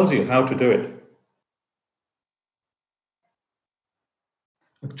 So he tells you how to do it.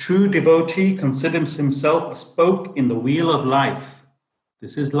 A true devotee considers himself a spoke in the wheel of life.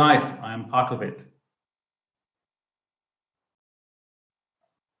 This is life, I am part of it.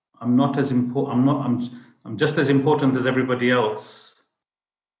 I'm not as important, I'm just as important as everybody else.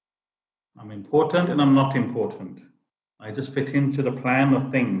 I'm important and I'm not important. I just fit into the plan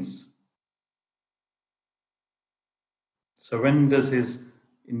of things. Surrenders his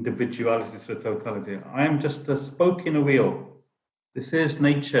individuality to the totality. I am just a spoke in a wheel. This is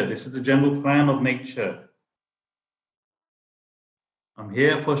nature. This is the general plan of nature. I'm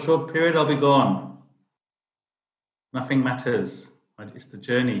here for a short period, I'll be gone. Nothing matters. It's the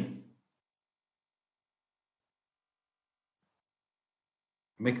journey.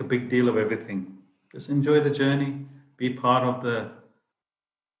 Make a big deal of everything. Just enjoy the journey. Be part of the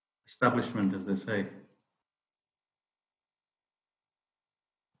establishment, as they say.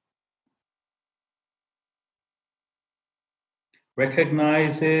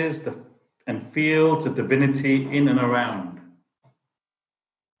 Recognizes and feels the divinity in and around.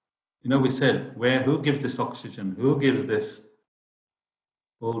 You know, we said, who gives this oxygen? Who gives this,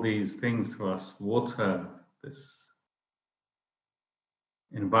 all these things to us? Water, this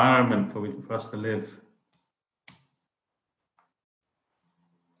environment for us to live.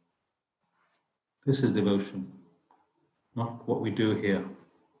 This is devotion, not what we do here.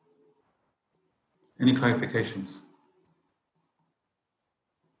 Any clarifications?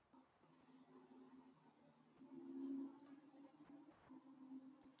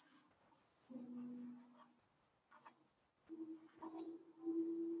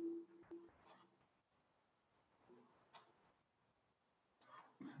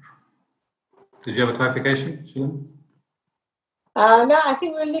 Did you have a clarification, Sheila? No, I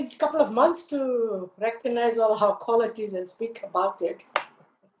think we'll need a couple of months to recognize all our qualities and speak about it.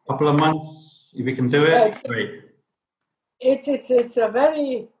 Couple of months, if we can do it, Yes. great. It's a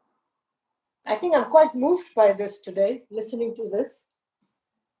very, I think I'm quite moved by this today, listening to this.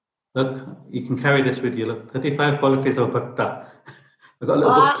 Look, you can carry this with you. Look, 35 qualities of bhakta. I've got a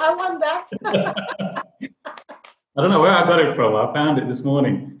little book. I want that. I don't know where I got it from. I found it this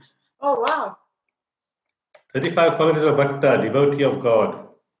morning. Oh, wow. 35 qualities of bhakta, devotee of God.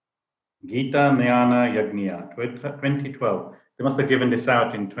 Gita Jnana Yagniya, 2012. They must have given this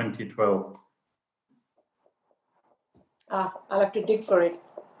out in 2012. I'll have to dig for it.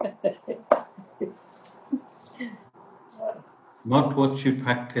 Not what you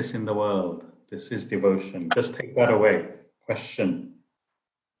practice in the world. This is devotion. Just take that away. Question.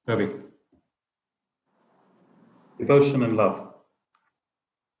 Ravi. Devotion and love.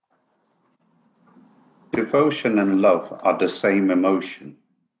 Devotion and love are the same emotion,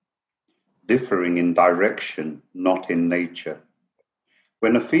 differing in direction, not in nature.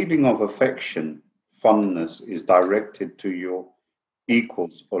 When a feeling of affection, fondness is directed to your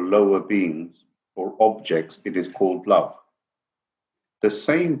equals or lower beings or objects, it is called love. The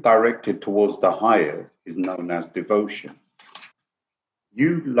same directed towards the higher is known as devotion.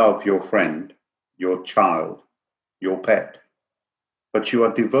 You love your friend, your child, your pet, but you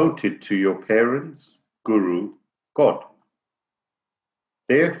are devoted to your parents, Guru, God.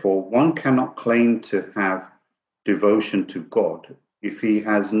 Therefore, one cannot claim to have devotion to God if he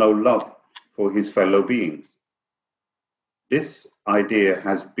has no love for his fellow beings. This idea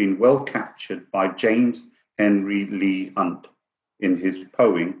has been well captured by James Henry Lee Hunt in his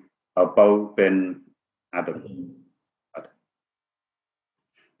poem Abou Ben Adam.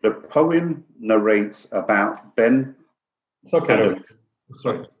 The poem narrates about Ben It's okay, Adam. Ravi.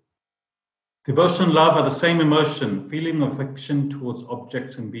 Sorry. Devotion and love are the same emotion, feeling of affection towards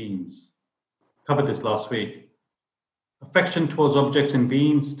objects and beings. Covered this last week. Affection towards objects and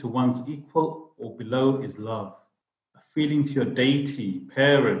beings to one's equal or below is love. A feeling to your deity,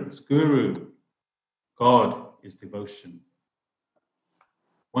 parents, guru, God is devotion.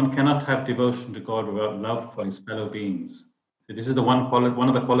 One cannot have devotion to God without love for his fellow beings. So this is the one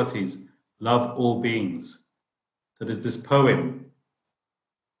of the qualities, love all beings. So there's this poem,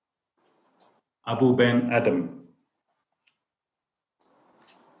 Abou Ben Adam.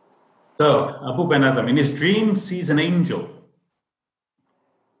 So Abou Ben Adam, in his dream, sees an angel.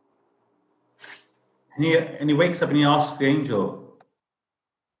 And he wakes up and he asks the angel,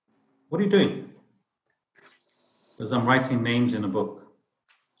 "What are you doing?" Because I'm writing names in a book.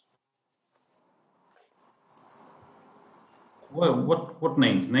 Well, what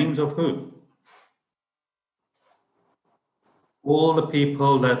names? Names of who? All the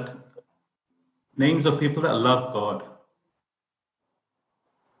people that, names of people that love God.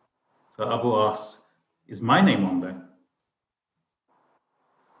 So Abu asks, "Is my name on there?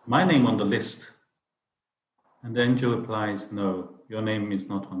 My name on the list?" And the angel replies, "No, your name is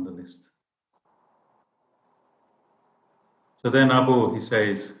not on the list." So then Abu, he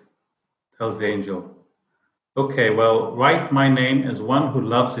says, tells the angel, "Okay, well, write my name as one who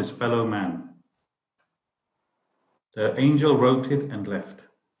loves his fellow man." The angel wrote it and left.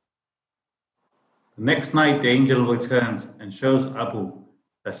 The next night, the angel returns and shows Abu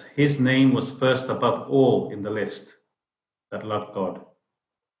that his name was first above all in the list that loved God.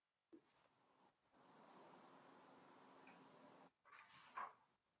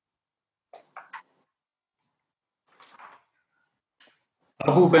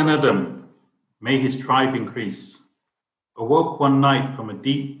 Abu Ben Adam, may his tribe increase, awoke one night from a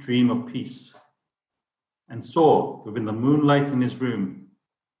deep dream of peace and saw within the moonlight in his room,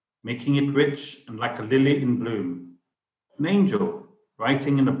 making it rich and like a lily in bloom, an angel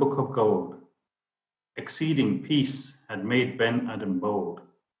writing in a book of gold. Exceeding peace had made Ben Adam bold.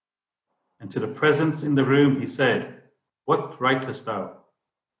 And to the presence in the room he said, "What writest thou?"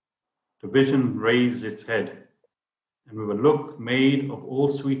 The vision raised its head, and with a look made of all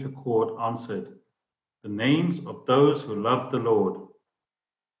sweet accord answered, "The names of those who love the Lord."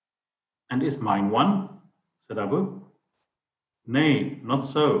 "And is mine one?" said Abu. "Nay, not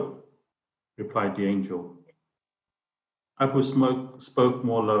so," replied the angel. Abu spoke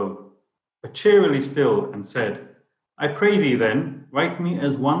more low, but cheerily still, and said, "I pray thee then, write me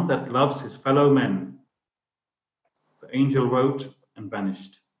as one that loves his fellow men." The angel wrote and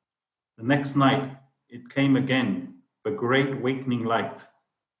vanished. The next night it came again, with great awakening light,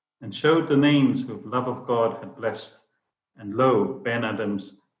 and showed the names with love of God had blessed, and lo, Ben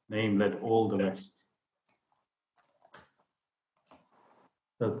Adam's name led all the rest.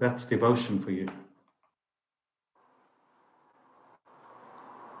 So that's devotion for you.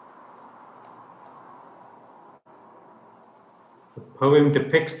 The poem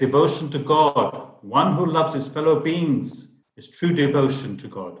depicts devotion to God. One who loves his fellow beings is true devotion to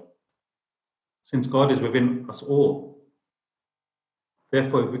God, since God is within us all.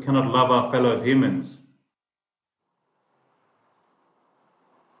 Therefore, if we cannot love our fellow humans,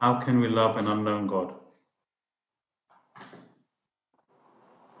 how can we love an unknown God?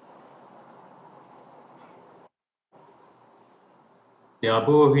 The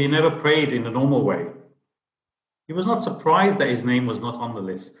Abu, he never prayed in a normal way. He was not surprised that his name was not on the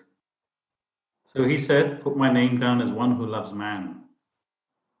list. So he said, put my name down as one who loves man.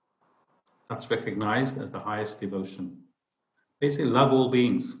 That's recognized as the highest devotion. Basically, love all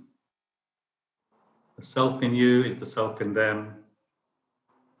beings. The self in you is the self in them,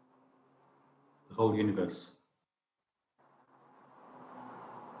 the whole universe.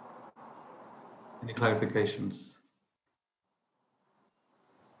 Any clarifications?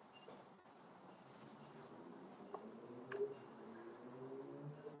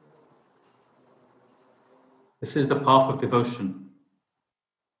 This is the path of devotion.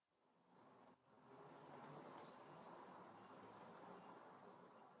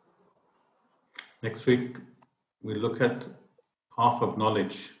 Next week, we look at path of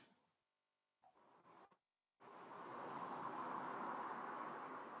knowledge.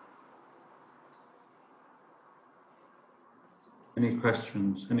 Any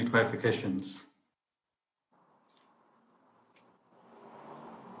questions, any clarifications?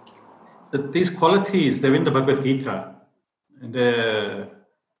 These qualities, they're in the Bhagavad Gita, and they're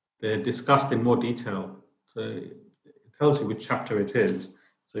discussed in more detail. So it tells you which chapter it is.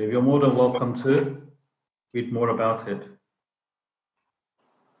 So you're more than welcome to read more about it.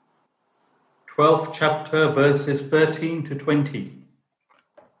 12th chapter, verses 13 to 20.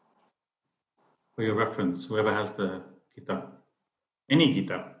 For your reference, whoever has the Gita. Any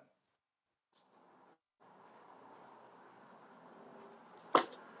Gita.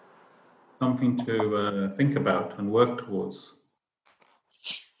 Something to think about and work towards.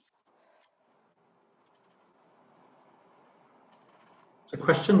 So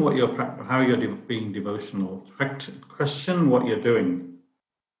question what how you're being devotional. Question what you're doing.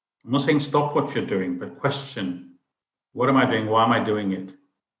 I'm not saying stop what you're doing, but question, what am I doing? Why am I doing it?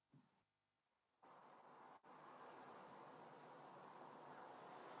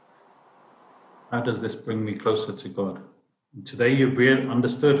 How does this bring me closer to God? And today you've really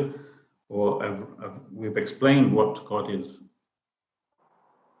understood, or we've explained what God is.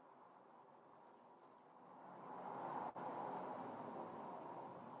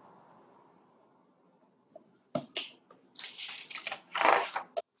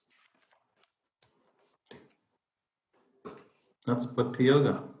 That's Bhakti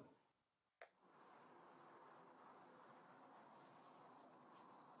Yoga.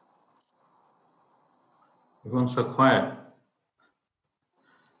 Everyone's so quiet.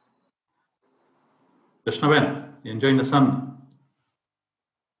 Krishna Ben, you enjoying the sun?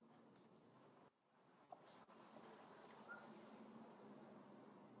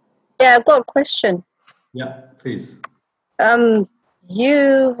 Yeah, I've got a question. Yeah, please.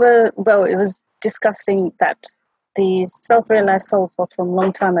 You were, well, it was discussing that the self-realized souls were from a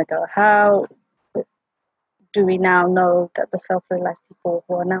long time ago. How do we now know that the self-realized people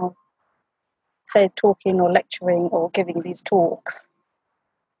who are now, say, talking or lecturing or giving these talks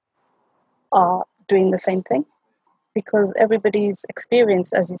are doing the same thing? Because everybody's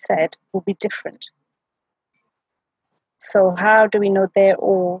experience, as you said, will be different. So how do we know they're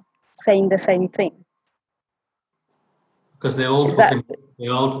all saying the same thing? Because they're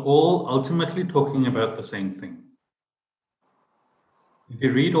all ultimately talking about the same thing. If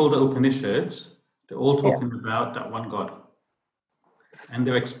you read all the Upanishads, they're all talking about that one God. And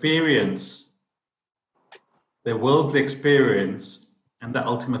their experience, their worldly experience, and the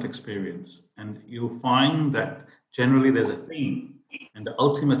ultimate experience. And you'll find that generally there's a theme, and the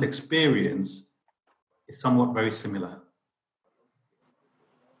ultimate experience is somewhat very similar.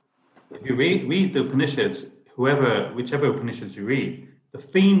 If you read the Upanishads, whichever Upanishads you read, the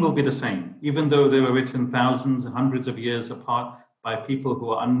theme will be the same, even though they were written thousands and hundreds of years apart by people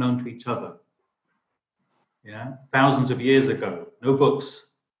who are unknown to each other. Yeah, thousands of years ago, no books,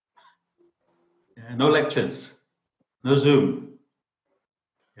 no lectures, no Zoom.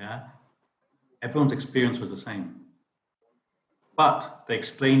 Yeah, everyone's experience was the same, but they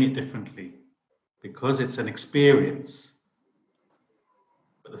explain it differently because it's an experience.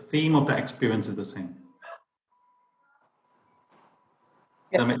 But the theme of that experience is the same.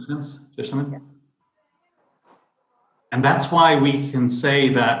 Does that make sense? Just a minute. And that's why we can say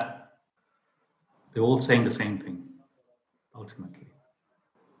that they're all saying the same thing, ultimately.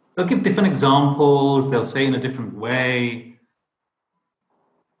 They'll give different examples, they'll say in a different way,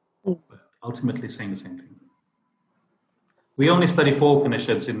 but ultimately saying the same thing. We only study 4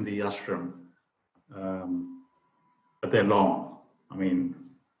 Upanishads in the ashram, but they're long. I mean,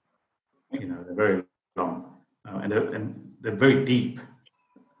 they're very long, and they're very deep.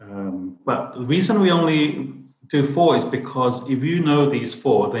 But the reason we only do 4 is because if you know these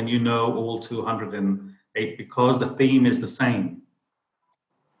 4, then you know all 208, because the theme is the same.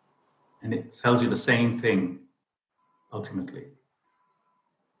 And it tells you the same thing, ultimately.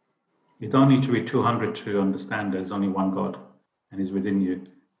 You don't need to read 200 to understand there's only one God, and He's within you.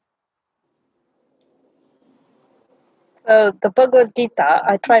 So the Bhagavad Gita,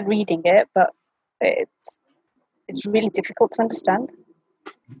 I tried reading it, but it's really difficult to understand.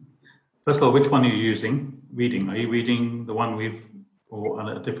 First of all, which one are you reading? Are you reading the one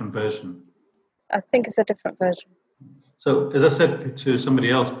or a different version? I think it's a different version. So, as I said to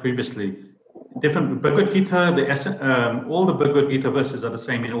somebody else previously, different Bhagavad Gita, all the Bhagavad Gita verses are the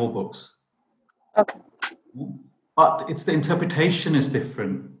same in all books. Okay. But it's the interpretation is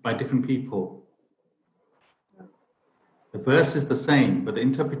different by different people. The verse is the same, but the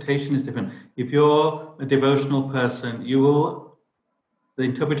interpretation is different. If you're a devotional person, the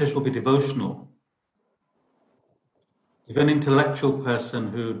interpretation will be devotional. If you're an intellectual person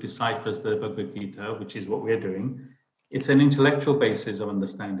who deciphers the Bhagavad Gita, which is what we're doing, it's an intellectual basis of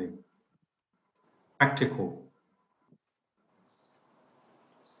understanding. Practical.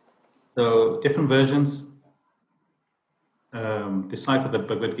 So different versions decipher the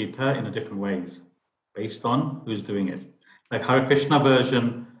Bhagavad Gita in a different ways, based on who's doing it. Like Hare Krishna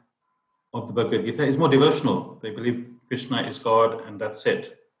version of the Bhagavad Gita is more devotional. They believe Krishna is God and that's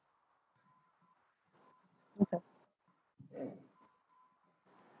it. Okay.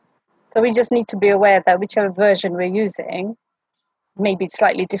 So we just need to be aware that whichever version we're using may be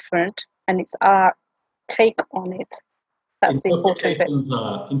slightly different, and it's our take on it. That's the important bit.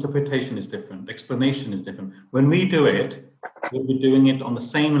 Interpretation is different. Explanation is different. When we do it, we'll be doing it on the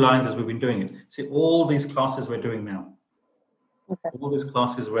same lines as we've been doing it. See, all these classes we're doing now, all these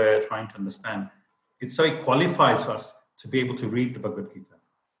classes we're trying to understand, it qualifies us to be able to read the Bhagavad Gita.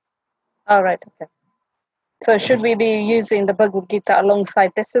 All right, okay. So should we be using the Bhagavad Gita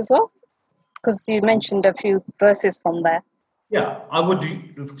alongside this as well? Because you mentioned a few verses from there. Yeah, I would.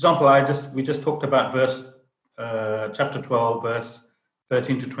 For example, we just talked about chapter 12, verse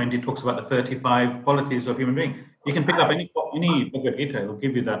 13 to 20 talks about the 35 qualities of human being. You can pick up any Bhagavad Gita; it'll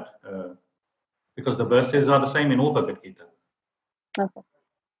give you that because the verses are the same in all Bhagavad Gita. Okay.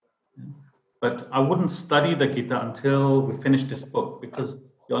 But I wouldn't study the Gita until we finish this book, because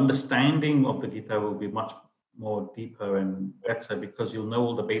your understanding of the Gita will be much more deeper and better, because you'll know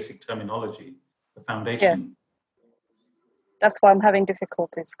all the basic terminology, the foundation. Yeah. That's why I'm having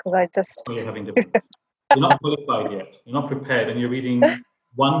difficulties, because I just... Oh, you're having difficulties. You're not qualified yet. You're not prepared, and you're reading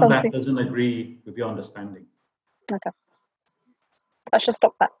one that doesn't agree with your understanding. Okay. I should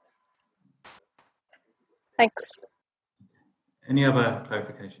stop that. Thanks. Any other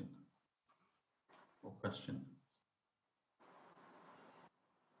clarification or question?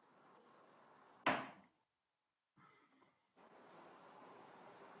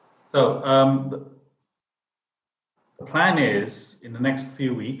 So the plan is, in the next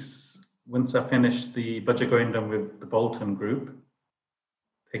few weeks, once I finish the Bhaja Goindam with the Bolton group,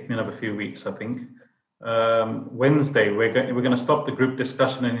 take me another few weeks, I think. Wednesday, we're going to stop the group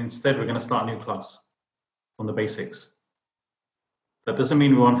discussion, and instead we're going to start a new class on the basics. That doesn't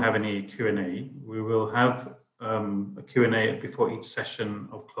mean we won't have any Q&A. We will have a Q&A before each session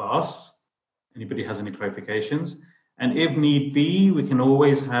of class. Anybody has any clarifications? And if need be, we can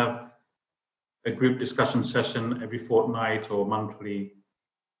always have a group discussion session every fortnight or monthly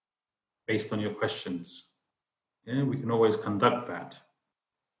based on your questions. Yeah, we can always conduct that.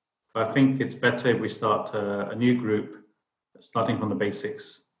 But I think it's better if we start a new group starting from the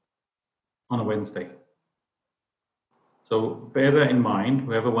basics on a Wednesday. So bear that in mind,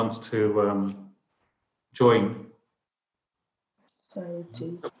 whoever wants to join. Sorry,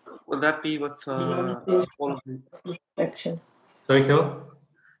 Will that be with reflection. Sorry, Kel?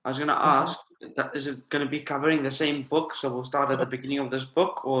 I was going to ask, is it going to be covering the same book? So we'll start at the beginning of this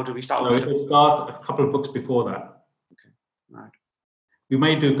book, or do we start with... We'll start a couple of books before that. Okay, right. We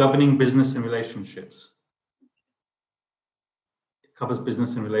may do Governing Business and Relationships. It covers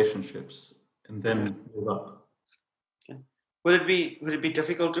business and relationships, and then move up. Okay. Would it be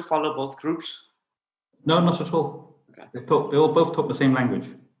difficult to follow both groups? No, not at all. Okay. They both talk the same language.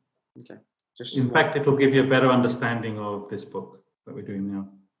 Okay. Just In fact, it will give you a better understanding of this book that we're doing now.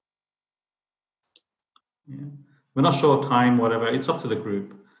 Yeah. We're not sure time, whatever. It's up to the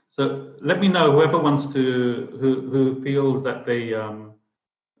group. So let me know, whoever wants to, who feels that they,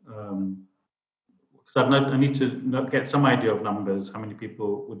 because I need to get some idea of numbers, how many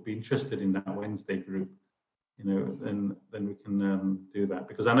people would be interested in that Wednesday group, you know, and then we can do that.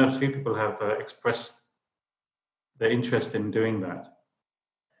 Because I know a few people have expressed their interest in doing that.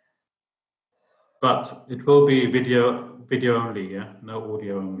 But it will be video only, yeah, no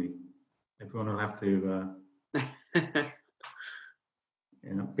audio only. Everyone will have to,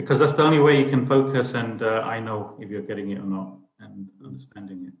 you know, because that's the only way you can focus, and I know if you're getting it or not and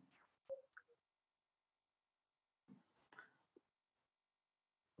understanding it.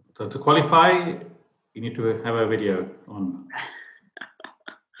 So to qualify, you need to have a video on.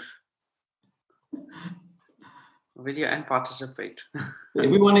 Video and participate.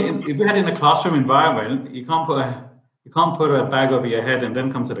 If we had in a classroom environment, you can't put a bag over your head and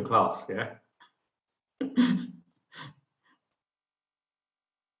then come to the class, yeah.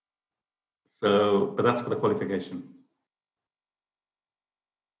 So, but that's for the qualification.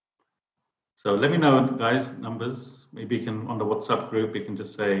 So let me know, guys, numbers. Maybe you can, on the WhatsApp group, you can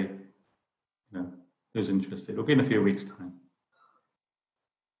just say, you know, who's interested. It'll be in a few weeks' time.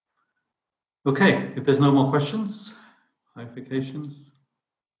 Okay, if there's no more questions, clarifications.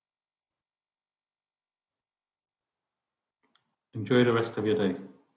 Enjoy the rest of your day.